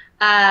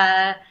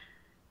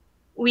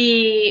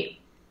we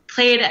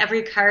played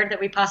every card that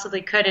we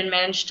possibly could and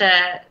managed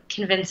to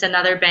convince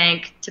another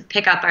bank to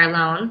pick up our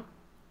loan.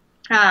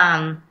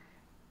 And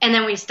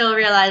then we still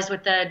realized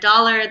with the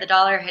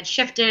dollar had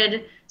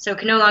shifted, so it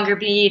could no longer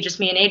be just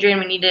me and Adrian.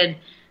 We needed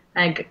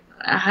like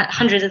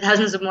hundreds of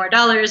thousands of more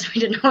dollars.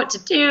 We didn't know what to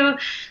do.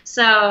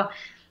 So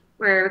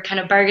we're kind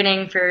of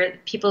bargaining for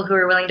people who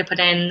are willing to put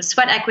in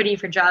sweat equity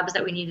for jobs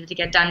that we needed to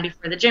get done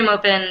before the gym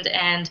opened,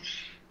 and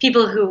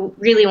people who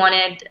really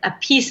wanted a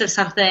piece of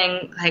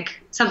something,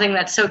 like something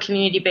that's so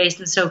community-based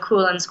and so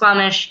cool in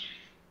Squamish.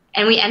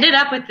 And we ended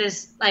up with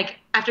this, like,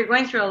 after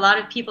going through a lot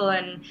of people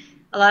and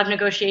a lot of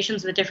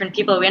negotiations with different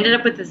people, we ended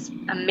up with this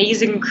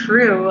amazing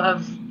crew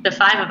of the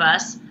five of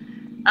us.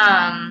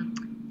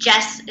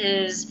 Jess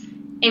is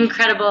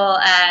incredible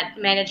at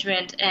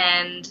management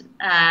and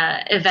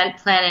event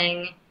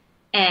planning,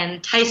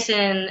 and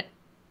Tyson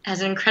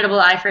has an incredible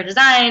eye for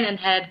design and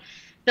had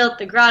built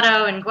the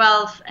Grotto in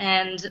Guelph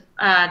and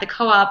the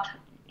Co-op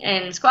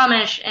in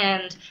Squamish,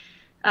 and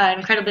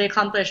incredibly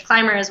accomplished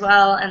climber as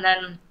well. And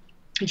then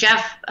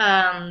Jeff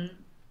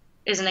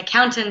is an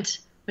accountant,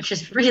 which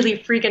is really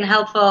freaking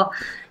helpful,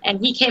 and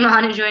he came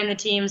on and joined the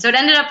team. So it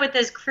ended up with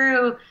this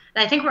crew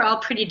that I think we're all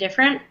pretty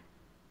different,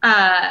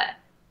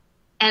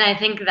 and I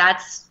think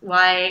that's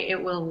why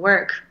it will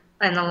work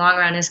in the long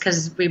run, is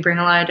because we bring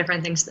a lot of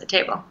different things to the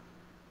table.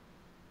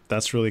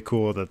 That's really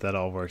cool that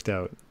all worked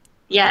out.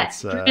 Yeah,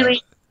 it's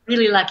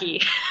really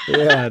lucky.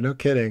 Yeah, no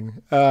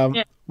kidding.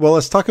 Yeah. Well,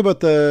 let's talk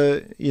about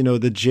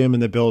the gym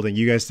and the building.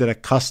 You guys did a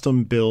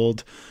custom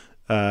build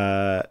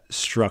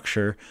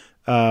structure.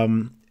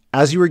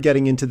 As you were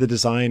getting into the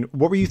design,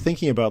 what were you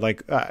thinking about?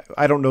 Like,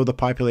 I don't know the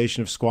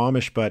population of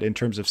Squamish, but in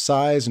terms of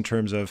size, in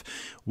terms of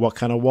what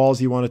kind of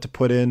walls you wanted to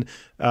put in,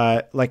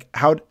 like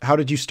how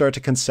did you start to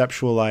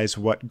conceptualize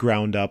what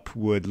ground up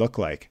would look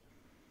like?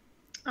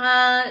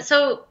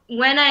 So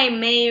when I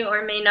may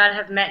or may not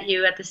have met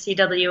you at the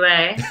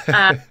CWA,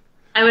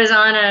 I was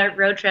on a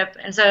road trip,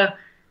 and so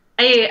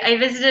I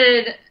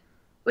visited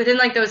within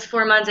like those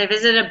 4 months. I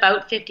visited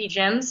about 50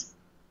 gyms,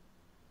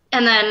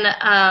 and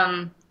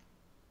then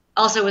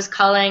also was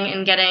calling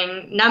and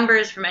getting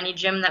numbers from any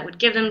gym that would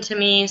give them to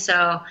me.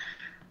 So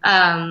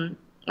talking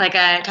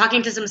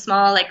to some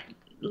small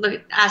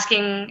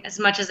asking as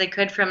much as I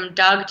could from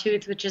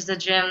Dogtooth, which is the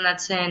gym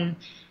that's in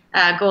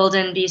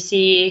Golden,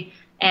 BC,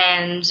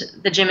 and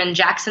the gym in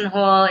Jackson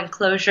Hole and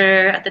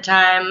Closure at the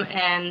time,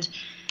 and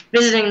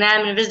visiting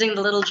them and visiting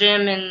the little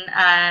gym in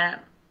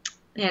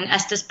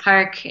Estes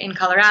Park in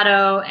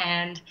Colorado,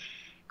 and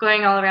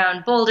going all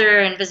around Boulder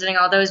and visiting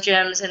all those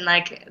gyms, and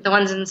like the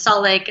ones in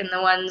Salt Lake and the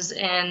ones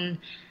in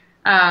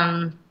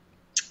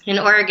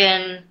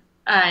Oregon,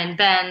 in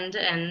Bend,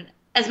 and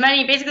as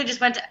many. Basically,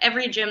 just went to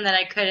every gym that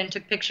I could and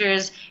took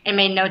pictures and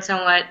made notes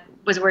on what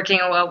was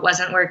working and what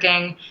wasn't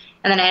working.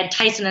 And then I had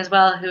Tyson as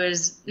well, who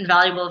is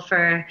invaluable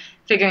for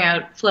figuring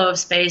out flow of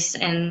space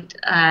and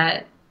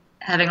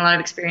having a lot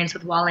of experience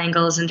with wall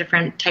angles and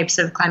different types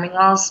of climbing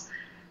walls.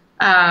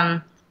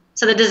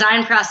 So the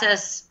design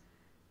process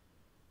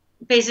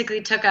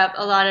basically took up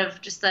a lot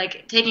of just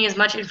like taking as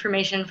much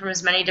information from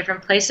as many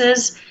different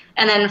places.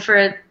 And then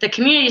for the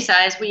community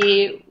size,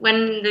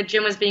 when the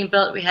gym was being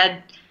built, we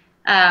had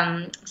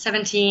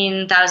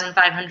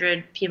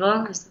 17,500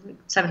 people,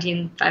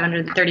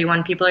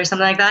 17,531 people or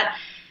something like that,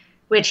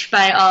 which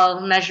by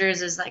all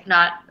measures is like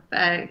not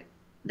the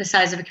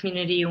size of a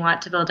community you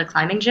want to build a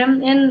climbing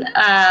gym in.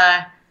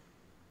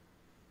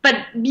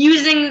 But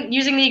using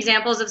the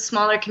examples of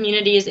smaller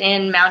communities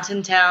in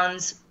mountain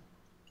towns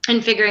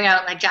and figuring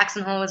out, like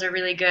Jackson Hole was a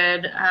really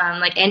good,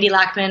 like Andy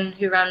Lackman,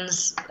 who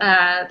runs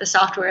the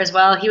software as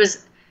well. He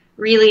was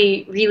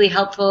really, really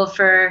helpful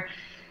for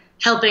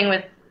helping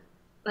with,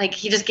 like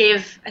he just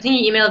gave, I think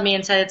he emailed me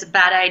and said it's a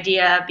bad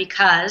idea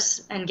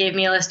because, and gave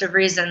me a list of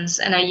reasons.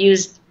 And I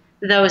used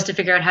those to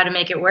figure out how to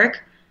make it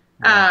work.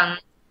 Wow.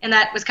 And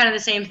that was kind of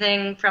the same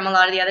thing from a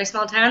lot of the other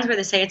small towns where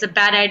they say it's a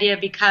bad idea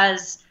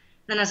because,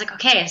 then I was like,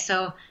 okay,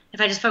 so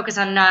if I just focus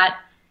on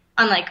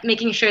like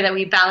making sure that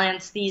we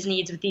balance these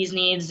needs with these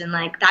needs, and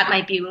like that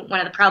might be one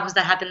of the problems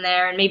that happened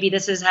there, and maybe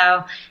this is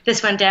how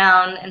this went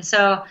down. And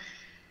so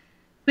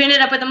we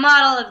ended up with a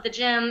model of the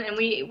gym, and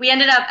we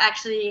ended up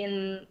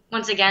actually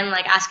once again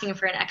like asking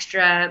for an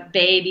extra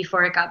bay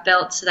before it got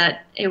built, so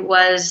that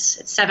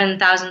it's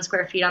 7,000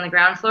 square feet on the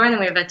ground floor, and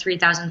then we have a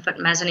 3,000 foot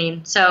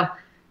mezzanine, so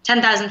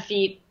 10,000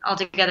 feet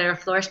altogether of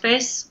floor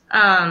space,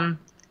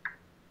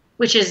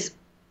 which is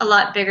a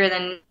lot bigger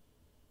than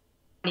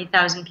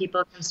 20,000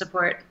 people can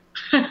support.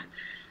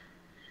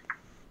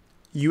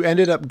 You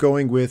ended up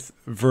going with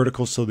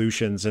Vertical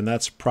Solutions, and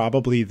that's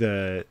probably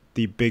the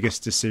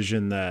biggest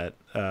decision that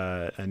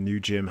a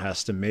new gym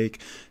has to make.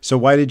 So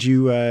why did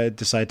you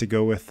decide to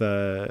go with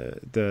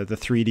the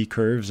 3D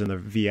curves and the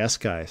VS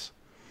guys?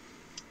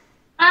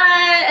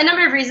 A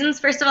number of reasons.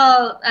 First of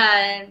all,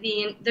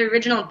 the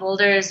original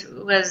boulders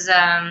was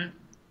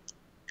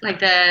like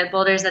the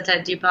boulders that's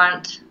at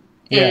DuPont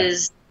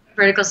is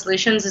Vertical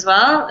Solutions as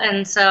well,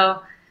 and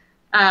so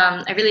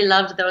I really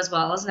loved those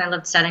walls, and I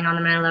loved setting on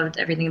them, and I loved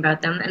everything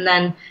about them. And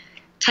then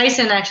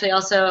Tyson actually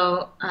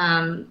also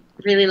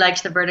really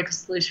liked the Vertical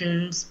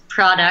Solutions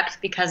product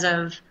because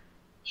of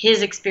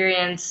his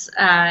experience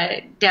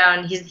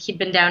down. He'd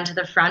been down to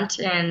the front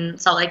in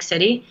Salt Lake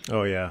City.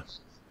 Oh yeah.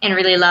 And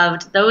really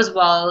loved those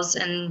walls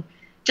and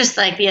just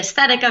like the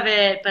aesthetic of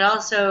it, but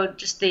also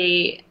just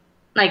the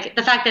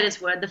fact that it's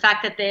wood, the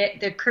fact that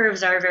the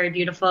curves are very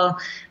beautiful.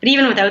 But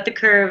even without the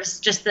curves,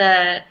 just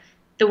the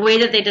way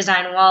that they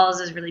design walls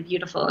is really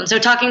beautiful. And so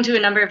talking to a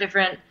number of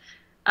different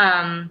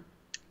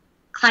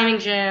climbing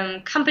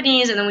gym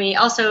companies, and then we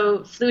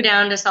also flew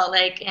down to Salt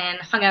Lake and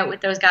hung out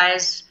with those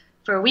guys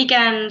for a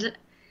weekend,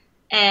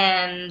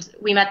 and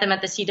we met them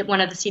at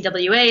one of the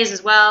CWAs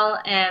as well.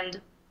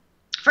 And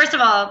first of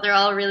all, they're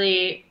all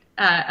really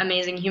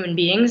amazing human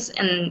beings,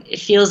 and it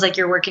feels like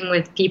you're working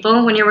with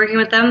people when you're working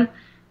with them,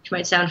 which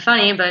might sound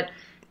funny, but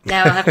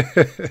now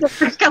after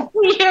a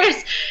couple of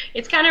years,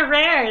 it's kind of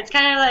rare. It's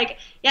kind of like,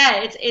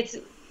 yeah,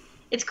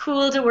 it's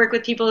cool to work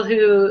with people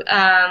who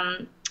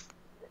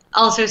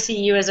also see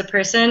you as a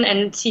person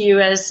and see you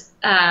as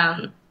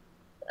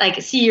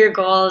see your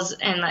goals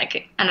and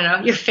like, I don't know,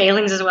 your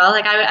failings as well.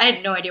 Like I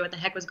had no idea what the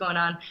heck was going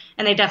on,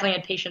 and they definitely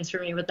had patience for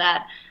me with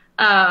that.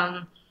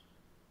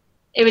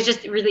 It was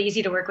just really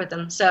easy to work with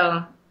them.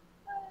 So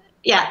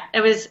yeah,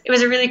 it was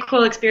a really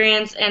cool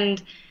experience.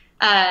 And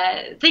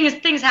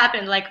things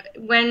happened. Like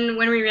when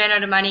we ran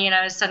out of money, and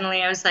I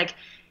was like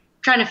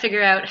trying to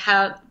figure out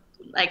how,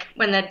 like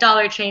when the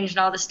dollar changed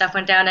and all this stuff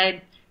went down,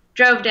 I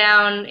drove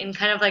down in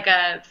kind of like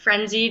a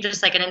frenzy,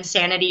 just like an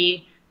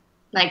insanity,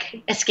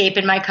 like escape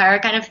in my car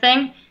kind of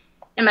thing.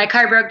 And my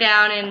car broke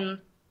down in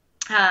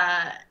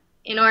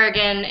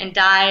Oregon and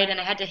died, and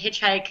I had to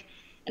hitchhike.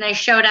 And I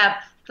showed up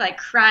like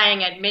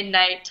crying at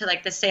midnight to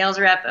like the sales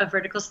rep of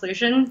Vertical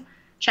Solution,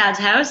 Chad's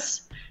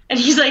house, and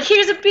he's like,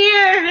 "Here's a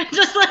beer," and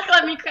just like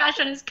let me crash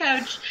on his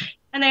couch,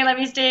 and they let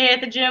me stay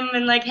at the gym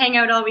and like hang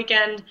out all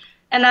weekend.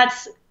 And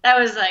that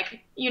was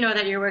like, you know,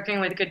 that you're working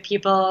with good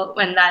people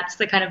when that's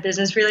the kind of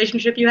business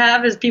relationship you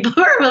have, is people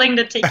who are willing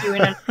to take you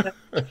in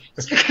under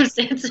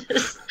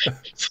circumstances.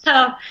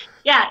 So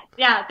yeah,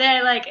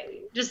 they're like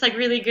just like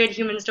really good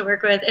humans to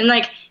work with. And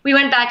like we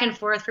went back and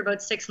forth for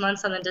about 6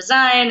 months on the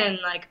design, and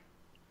like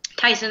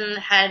Tyson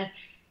had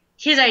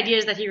his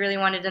ideas that he really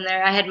wanted in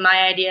there. I had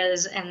my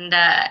ideas, and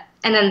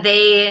then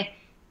they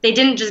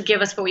didn't just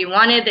give us what we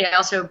wanted. They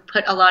also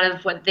put a lot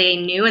of what they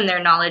knew and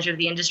their knowledge of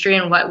the industry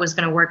and what was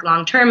going to work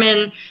long term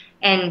in,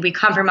 and we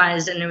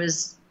compromised, and it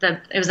was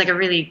a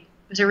really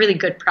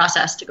good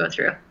process to go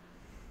through.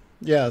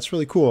 Yeah, it's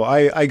really cool.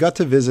 I got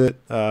to visit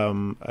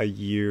a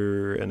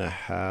year and a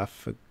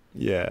half.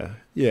 Yeah.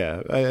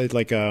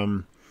 Like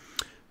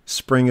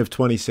spring of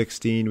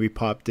 2016, we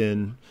popped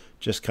in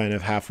just kind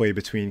of halfway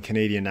between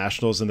Canadian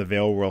Nationals and the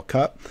Vail World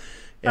Cup.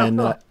 And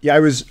cool. yeah,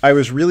 I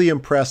was really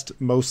impressed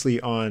mostly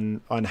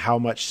on how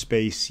much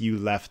space you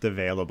left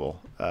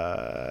available.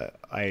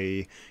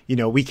 We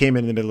came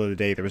in the middle of the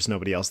day. There was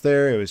nobody else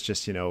there. It was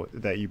just,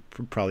 that you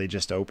probably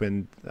just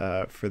opened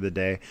for the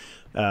day.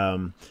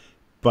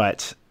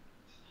 But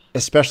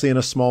especially in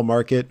a small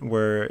market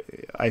where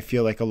I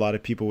feel like a lot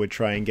of people would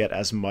try and get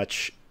as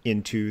much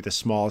into the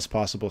smallest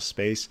possible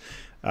space,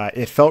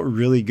 it felt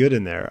really good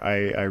in there.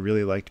 I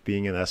really liked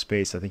being in that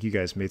space. I think you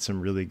guys made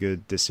some really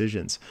good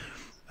decisions.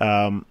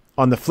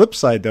 On the flip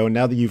side, though,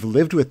 now that you've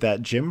lived with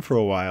that gym for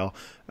a while,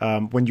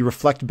 when you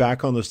reflect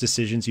back on those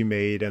decisions you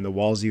made and the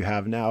walls you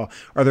have now,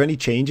 are there any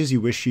changes you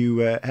wish you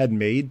had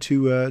made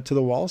to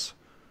the walls?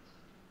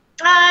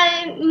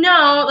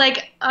 No,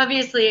 like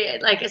obviously,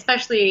 like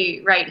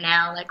especially right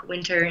now, like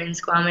winter in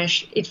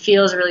Squamish, it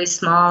feels really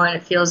small, and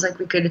it feels like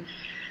we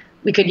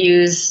could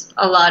use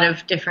a lot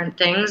of different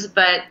things.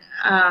 But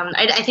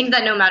I think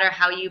that no matter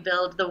how you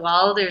build the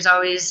wall, there's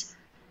always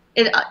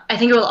I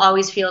think it will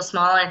always feel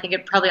small. And I think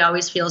it probably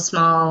always feels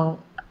small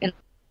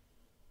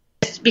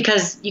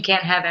because you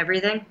can't have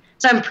everything.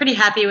 So I'm pretty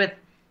happy with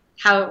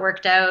how it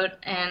worked out,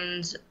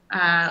 and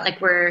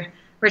like we're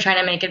trying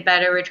to make it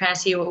better. We're trying to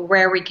see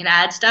where we can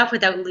add stuff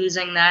without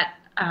losing that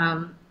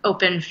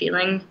open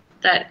feeling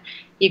that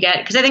you get.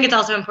 Because I think it's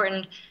also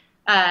important,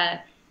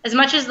 as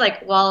much as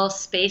like wall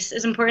space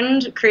is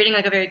important, creating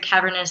like a very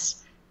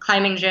cavernous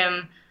climbing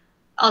gym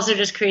also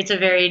just creates a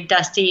very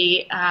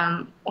dusty,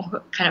 kind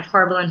of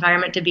horrible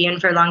environment to be in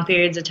for long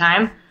periods of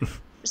time.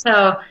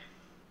 So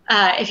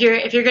if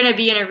you're going to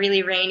be in a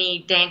really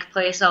rainy, dank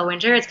place all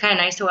winter, it's kind of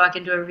nice to walk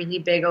into a really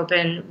big,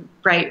 open,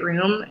 bright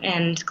room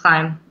and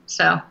climb.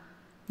 So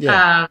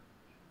yeah.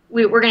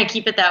 We're going to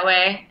keep it that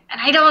way.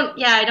 And I don't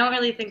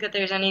really think that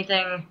there's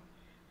anything,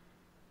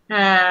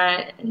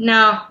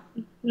 no,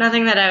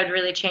 nothing that I would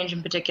really change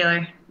in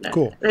particular.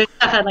 Cool. There's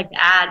stuff I'd like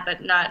to add,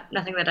 but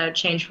nothing that I would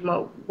change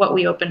from what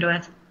we opened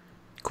with.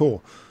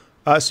 Cool.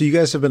 So you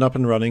guys have been up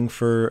and running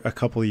for a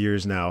couple of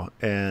years now.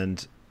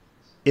 And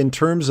in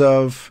terms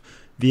of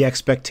the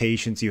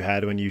expectations you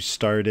had when you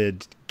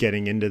started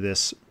getting into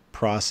this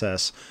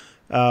process,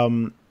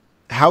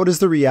 how does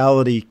the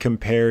reality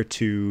compare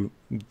to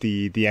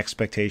the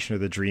expectation or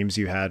the dreams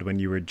you had when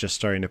you were just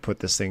starting to put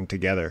this thing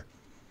together?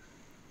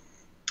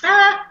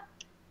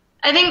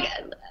 I think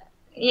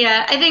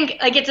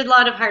like it's a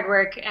lot of hard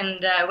work,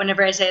 and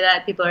whenever I say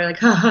that, people are like,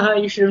 "Haha,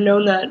 you should have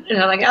known that," and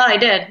I'm like, "Oh, I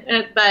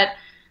did." But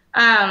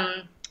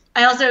I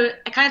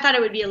kind of thought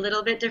it would be a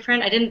little bit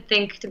different. I didn't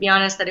think, to be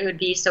honest, that it would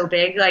be so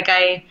big. Like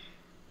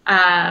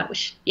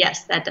which,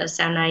 yes, that does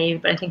sound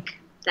naive, but I think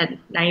that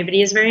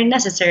naivety is very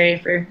necessary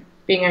for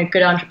being a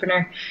good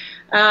entrepreneur.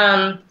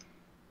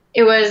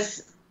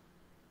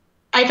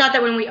 I thought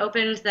that when we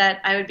opened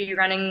that I would be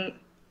running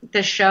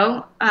this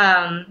show,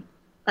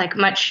 like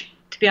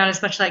to be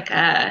honest, much like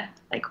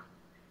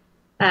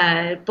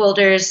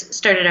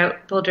Boulders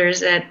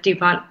at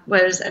DuPont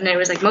and it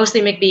was like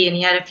mostly McBee, and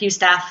he had a few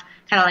staff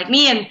kind of like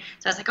me, and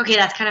so I was like, okay,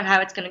 that's kind of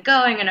how it's going to go.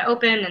 I'm going to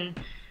open, and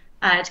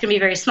it's going to be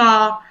very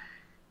small.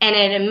 And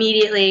it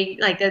immediately,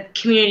 like, the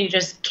community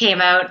just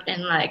came out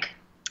and like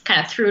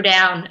kind of threw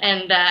down,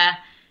 and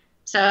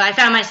so I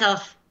found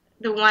myself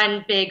the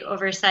one big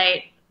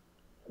oversight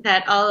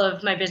that all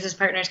of my business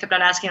partners kept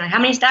on asking, like, how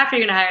many staff are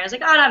you going to hire? I was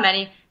like, oh, not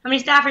many. How many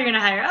staff are you going to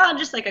hire? Oh,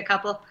 just like a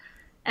couple.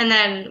 And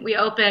then we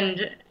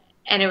opened,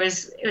 and it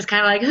was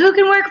kind of like, who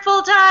can work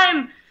full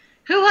time?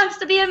 Who wants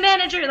to be a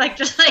manager? Like,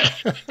 just like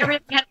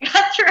everything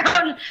got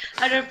thrown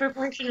out of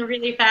proportion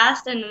really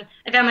fast. And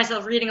I found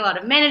myself reading a lot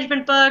of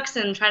management books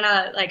and trying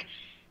to like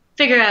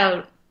figure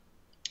out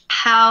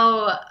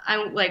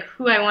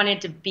who I wanted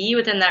to be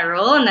within that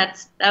role. And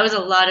that was a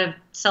lot of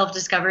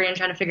self-discovery and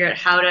trying to figure out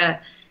how to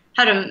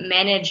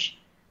manage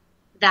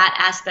that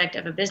aspect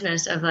of a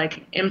business of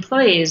like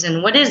employees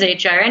and what is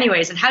HR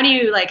anyways, and how do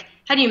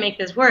you make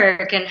this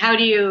work, and how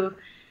do you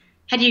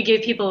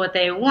give people what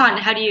they want?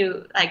 How do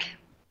you like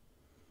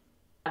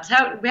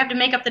how we have to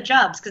make up the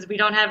jobs because we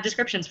don't have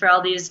descriptions for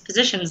all these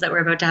positions that we're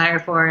about to hire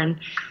for, and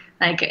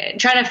like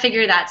trying to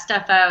figure that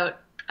stuff out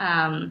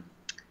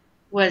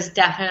was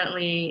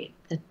definitely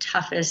the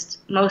toughest,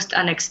 most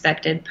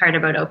unexpected part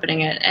about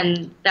opening it.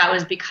 And that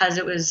was because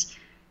it was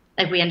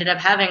like we ended up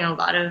having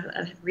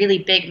a really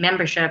big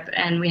membership,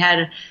 and we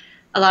had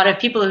a lot of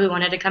people who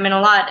wanted to come in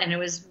a lot, and it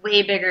was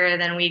way bigger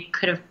than we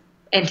could have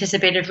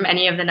anticipated from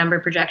any of the number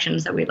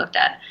projections that we looked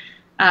at,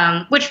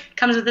 which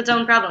comes with its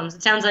own problems.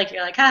 It sounds like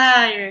you're like,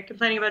 haha, you're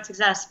complaining about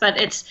success,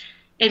 but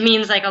it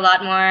means like a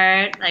lot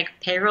more, like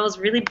payroll's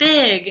really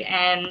big,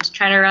 and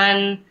trying to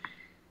run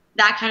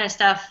that kind of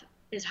stuff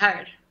is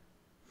hard.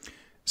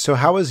 So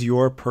how has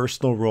your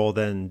personal role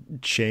then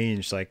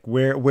changed? Like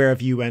where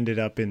have you ended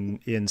up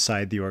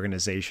inside the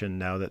organization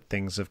now that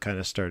things have kind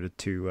of started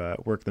to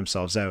work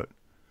themselves out?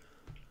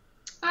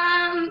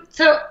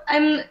 So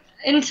I'm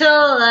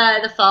until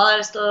the fall, I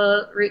was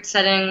still route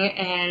setting,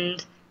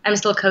 and I'm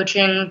still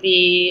coaching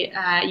the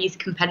youth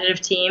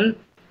competitive team.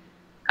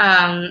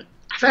 So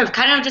I've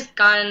kind of just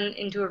gone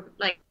into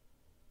like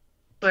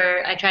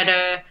where I try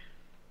to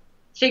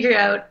figure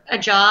out a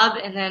job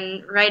and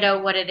then write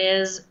out what it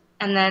is,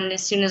 and then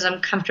as soon as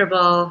I'm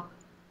comfortable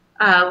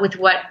with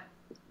what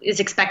is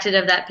expected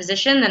of that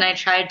position, then I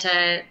try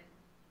to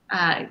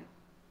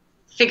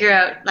figure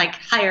out, like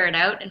hire it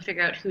out and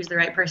figure out who's the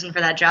right person for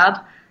that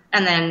job,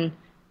 and then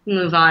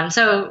move on.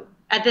 So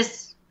at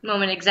this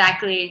moment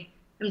exactly,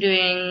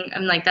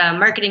 I'm like the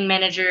marketing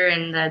manager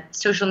and the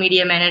social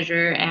media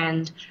manager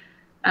and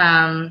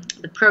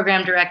the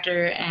program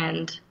director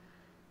and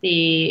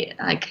the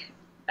like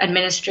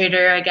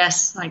administrator, I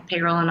guess, like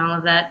payroll and all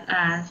of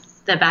that,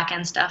 the back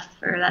end stuff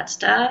for that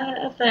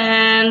stuff,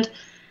 and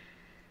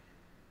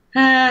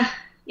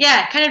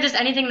yeah, kind of just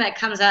anything that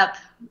comes up.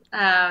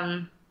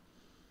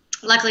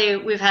 Luckily,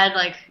 we've had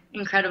like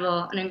an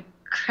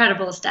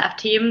incredible staff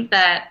team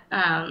that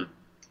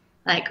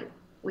like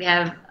we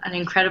have an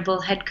incredible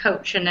head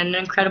coach and an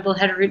incredible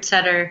head route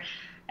setter,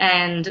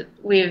 and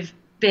we've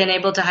been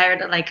able to hire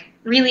like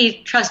really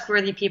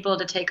trustworthy people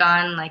to take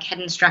on like head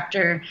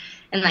instructor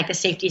and like the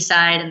safety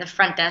side and the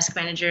front desk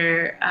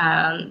manager,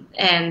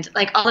 and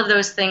like all of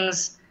those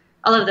things,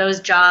 all of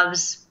those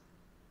jobs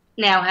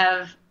now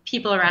have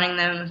people running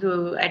them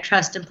who I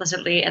trust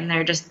implicitly, and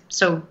they're just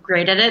so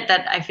great at it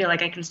that I feel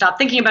like I can stop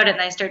thinking about it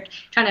and I start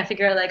trying to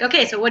figure out like,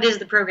 okay, so what is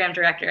the program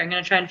director? I'm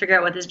going to try and figure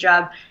out what this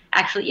job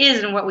actually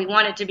is and what we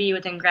want it to be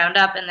within ground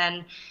up, and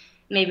then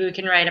maybe we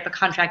can write up a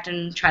contract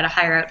and try to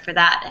hire out for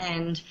that.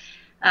 And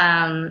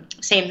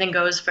same thing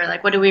goes for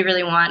like, what do we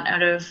really want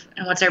out of,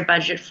 and what's our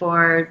budget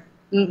for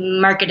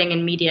marketing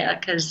and media,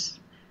 because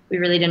we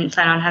really didn't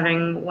plan on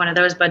having one of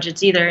those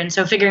budgets either. And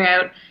so figuring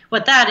out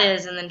what that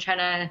is, and then trying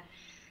to,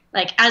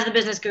 like, as the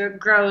business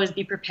grows,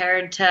 be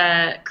prepared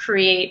to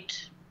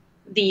create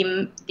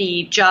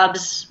the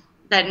jobs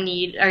that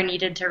are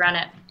needed to run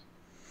it.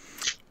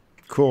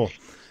 Cool.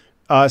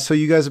 So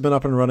you guys have been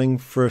up and running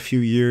for a few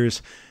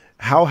years.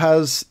 How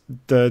has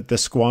the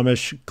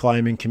Squamish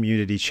climbing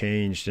community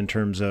changed in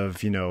terms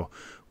of,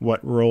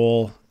 what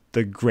role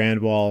the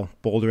Grand Wall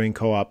Bouldering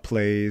Co-op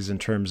plays in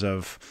terms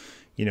of,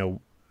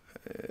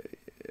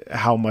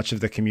 how much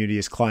of the community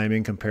is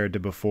climbing compared to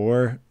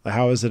before?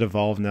 How has it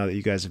evolved now that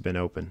you guys have been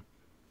open?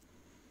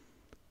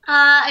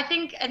 I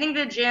think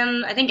the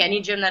gym, I think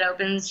any gym that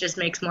opens just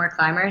makes more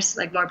climbers,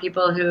 like more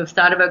people who have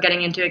thought about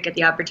getting into it get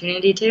the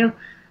opportunity to.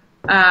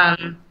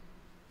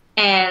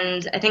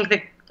 And I think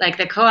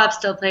the co-op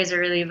still plays a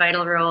really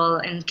vital role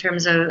in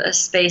terms of a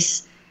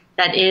space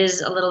that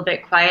is a little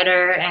bit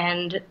quieter,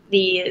 and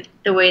the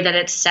way that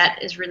it's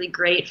set is really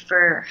great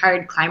for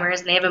hard climbers.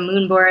 And they have a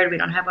moon board. We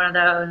don't have one of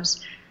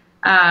those.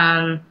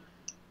 And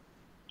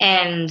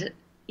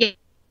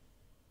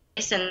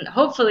yes, and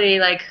hopefully,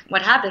 like,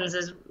 what happens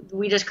is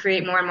we just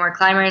create more and more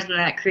climbers, and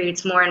that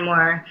creates more and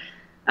more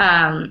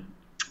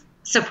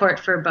support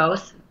for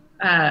both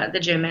the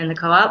gym and the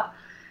co-op.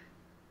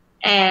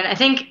 And I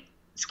think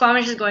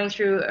Squamish is going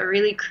through a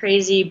really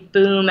crazy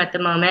boom at the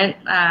moment,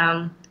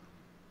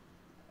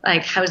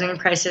 like housing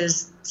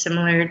prices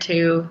similar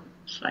to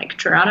like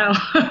Toronto.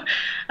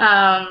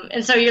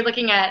 And so you're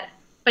looking at,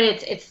 but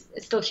it's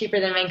still cheaper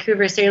than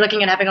Vancouver. So you're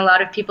looking at having a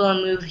lot of people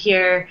move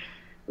here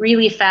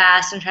really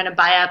fast and trying to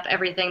buy up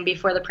everything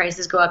before the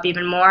prices go up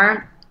even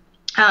more.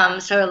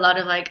 So a lot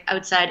of like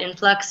outside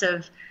influx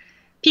of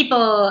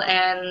people,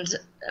 and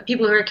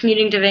people who are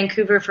commuting to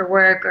Vancouver for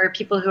work, or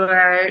people who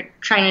are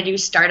trying to do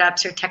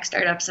startups or tech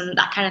startups and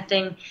that kind of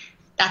thing.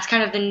 That's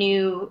kind of the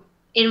new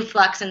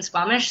influx in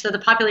Squamish. So the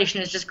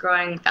population is just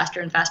growing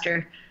faster and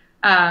faster.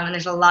 And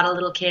there's a lot of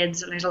little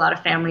kids, and there's a lot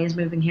of families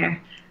moving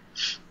here.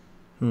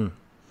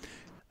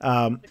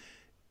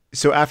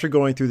 So after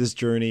going through this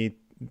journey,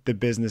 the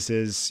business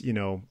is,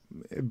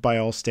 by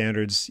all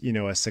standards,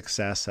 a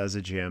success as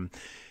a gym.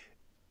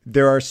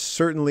 There are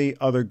certainly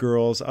other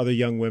girls, other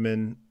young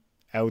women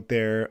out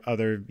there,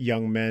 other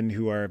young men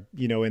who are,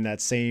 in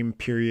that same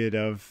period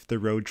of the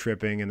road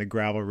tripping and the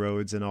gravel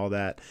roads and all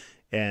that,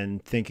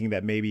 and thinking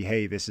that maybe,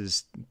 hey, this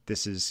is,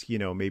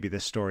 maybe the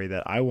story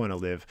that I want to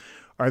live.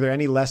 Are there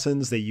any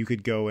lessons that you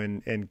could go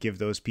and give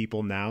those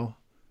people now?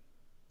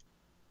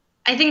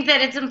 I think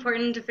that it's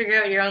important to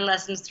figure out your own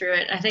lessons through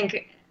it.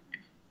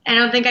 I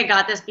don't think I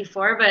got this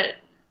before, but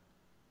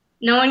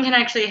no one can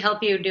actually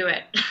help you do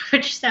it,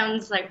 which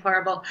sounds like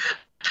horrible.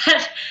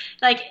 But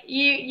like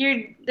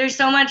there's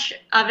so much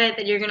of it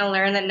that you're going to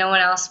learn that no one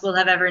else will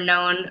have ever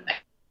known,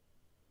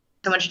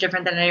 so much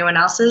different than anyone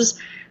else's,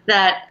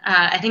 that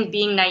I think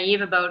being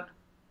naive about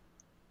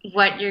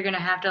what you're going to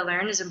have to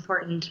learn is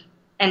important,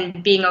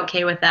 and being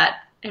okay with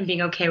that and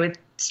being okay with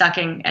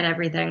sucking at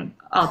everything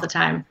all the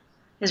time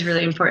is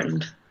really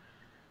important.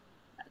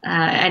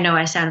 I know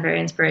I sound very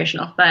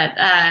inspirational, but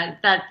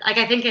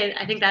I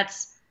think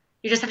that's,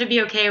 you just have to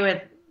be okay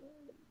with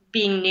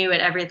being new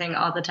at everything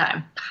all the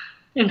time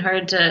in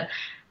order to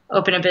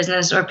open a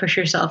business or push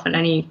yourself in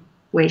any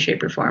way,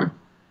 shape, or form.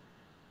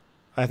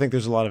 I think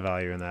there's a lot of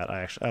value in that.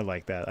 I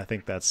like that. I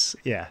think that's,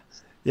 yeah.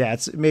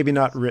 It's maybe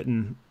not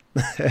written.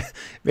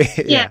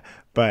 Yeah.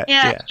 But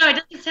yeah. No,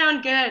 it doesn't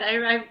sound good.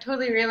 I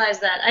totally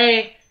realized that.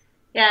 I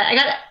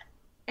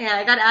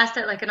got asked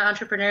at like an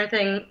entrepreneur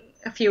thing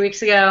a few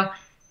weeks ago,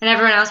 and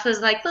everyone else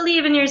was like,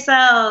 believe in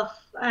yourself.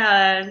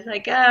 And then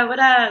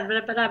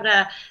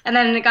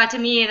it got to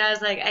me, and I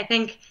was like, I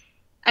think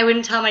I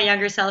wouldn't tell my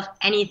younger self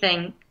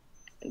anything,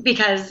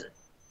 because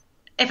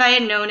if I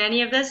had known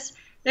any of this,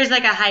 there's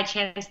like a high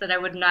chance that I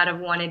would not have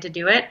wanted to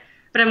do it.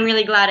 But I'm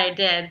really glad I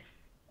did.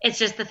 It's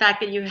just the fact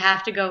that you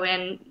have to go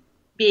in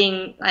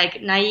being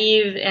like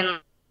naive and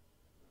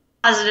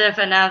positive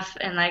enough,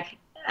 and like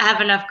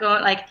have enough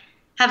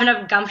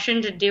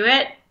gumption to do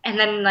it, and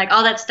then like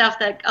all that stuff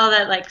that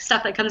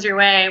comes your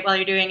way while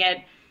you're doing it,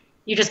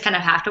 you just kind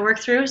of have to work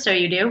through. So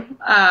you do.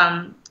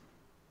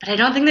 But I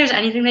don't think there's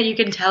anything that you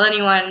can tell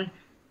anyone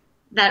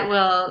that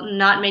will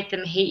not make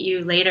them hate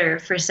you later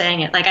for saying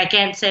it. Like, I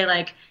can't say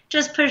like,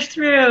 just push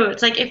through.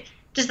 It's like,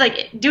 just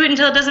like do it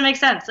until it doesn't make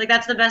sense. Like,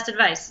 that's the best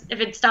advice. If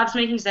it stops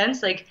making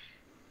sense, like,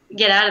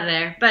 get out of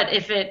there. But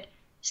if it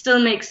still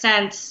makes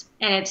sense,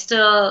 and it's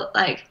still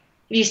like,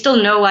 if you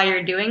still know why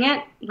you're doing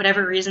it,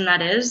 whatever reason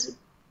that is,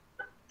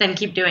 then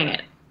keep doing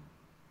it.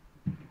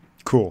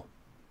 Cool.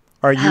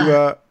 Are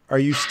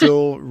you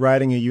still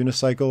riding a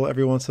unicycle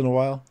every once in a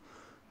while?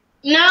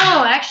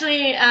 No,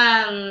 actually,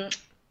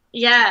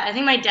 yeah, I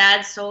think my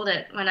dad sold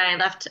it when I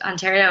left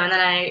Ontario, and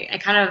then I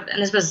kind of,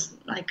 and this was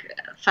like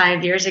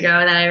 5 years ago,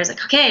 that I was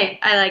like, okay,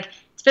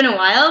 it's been a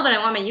while, but I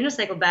want my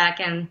unicycle back,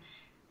 and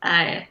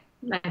my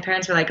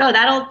parents were like, oh,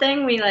 that old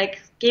thing, we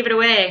like gave it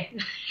away.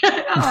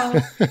 Oh.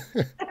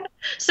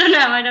 So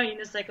now I don't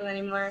unicycle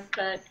anymore,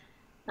 but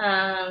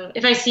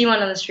if I see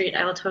one on the street,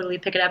 I will totally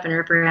pick it up and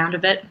rip around a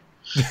bit.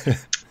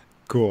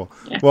 Cool.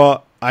 Yeah.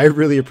 Well, I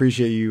really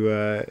appreciate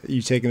you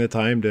taking the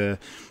time to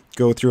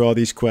go through all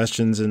these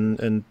questions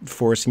and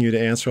forcing you to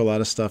answer a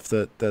lot of stuff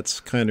that's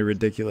kind of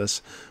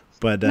ridiculous.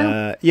 But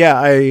yeah,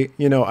 I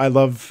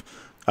love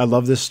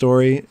this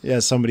story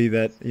as somebody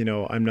that,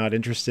 I'm not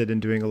interested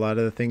in doing a lot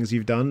of the things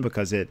you've done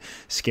because it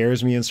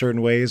scares me in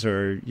certain ways,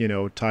 or,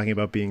 talking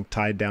about being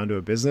tied down to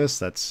a business,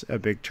 that's a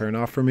big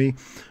turnoff for me.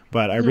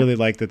 But I really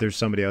like that there's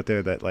somebody out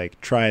there that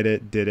like tried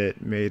it, did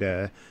it, made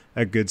a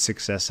good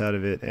success out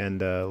of it,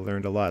 and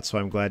learned a lot. So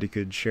I'm glad you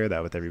could share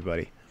that with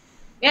everybody.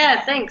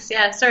 Yeah, thanks.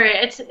 Yeah, sorry.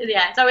 It's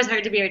always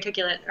hard to be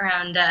articulate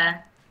around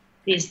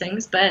these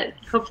things, but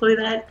hopefully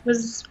that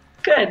was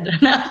good.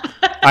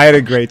 I had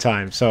a great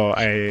time. So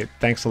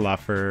thanks a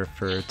lot for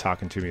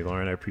talking to me,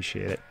 Lauren. I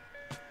appreciate it.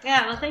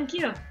 Yeah, well, thank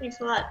you.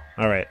 Thanks a lot.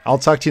 All right. I'll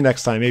talk to you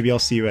next time. Maybe I'll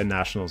see you at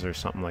Nationals or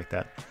something like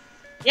that.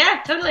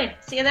 Yeah, totally.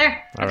 See you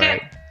there. All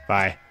right.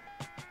 Bye.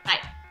 Bye.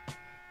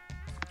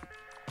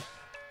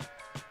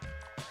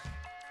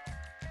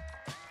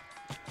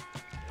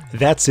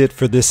 That's it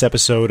for this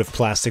episode of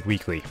Plastic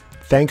Weekly.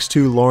 Thanks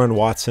to Lauren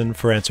Watson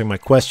for answering my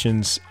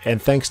questions,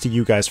 and thanks to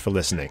you guys for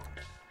listening.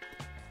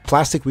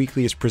 Plastic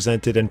Weekly is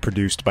presented and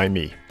produced by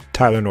me,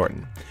 Tyler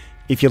Norton.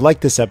 If you like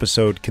this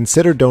episode,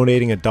 consider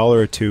donating $1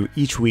 or $2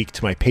 each week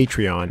to my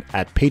Patreon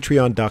at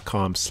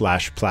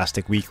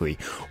patreon.com/plasticweekly,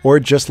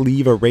 or just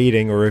leave a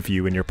rating or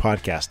review in your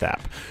podcast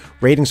app.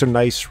 Ratings are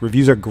nice,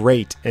 reviews are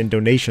great, and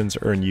donations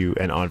earn you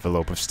an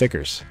envelope of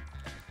stickers.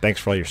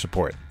 Thanks for all your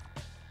support.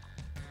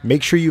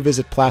 Make sure you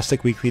visit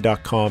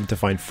plasticweekly.com to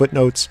find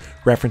footnotes,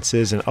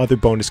 references, and other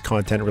bonus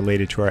content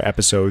related to our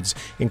episodes,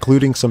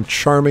 including some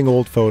charming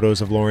old photos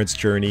of Lauren's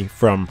journey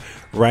from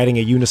riding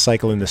a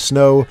unicycle in the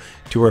snow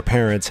to her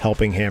parents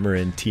helping hammer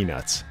in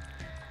T-nuts.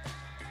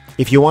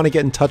 If you want to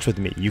get in touch with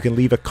me, you can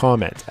leave a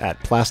comment at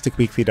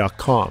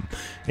plasticweekly.com,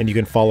 and you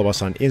can follow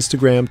us on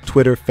Instagram,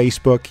 Twitter,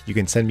 Facebook. You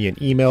can send me an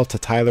email to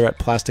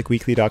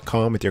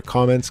tyler@plasticweekly.com with your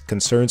comments,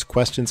 concerns,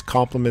 questions,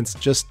 compliments.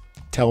 Just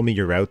tell me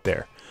you're out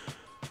there.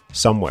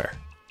 Somewhere.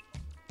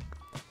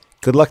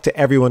 Good luck to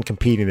everyone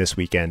competing this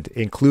weekend,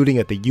 including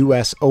at the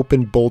U.S.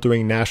 Open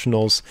Bouldering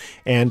Nationals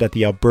and at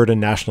the Alberta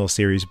National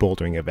Series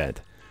Bouldering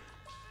event.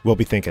 We'll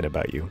be thinking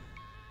about you.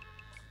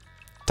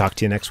 Talk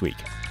to you next week.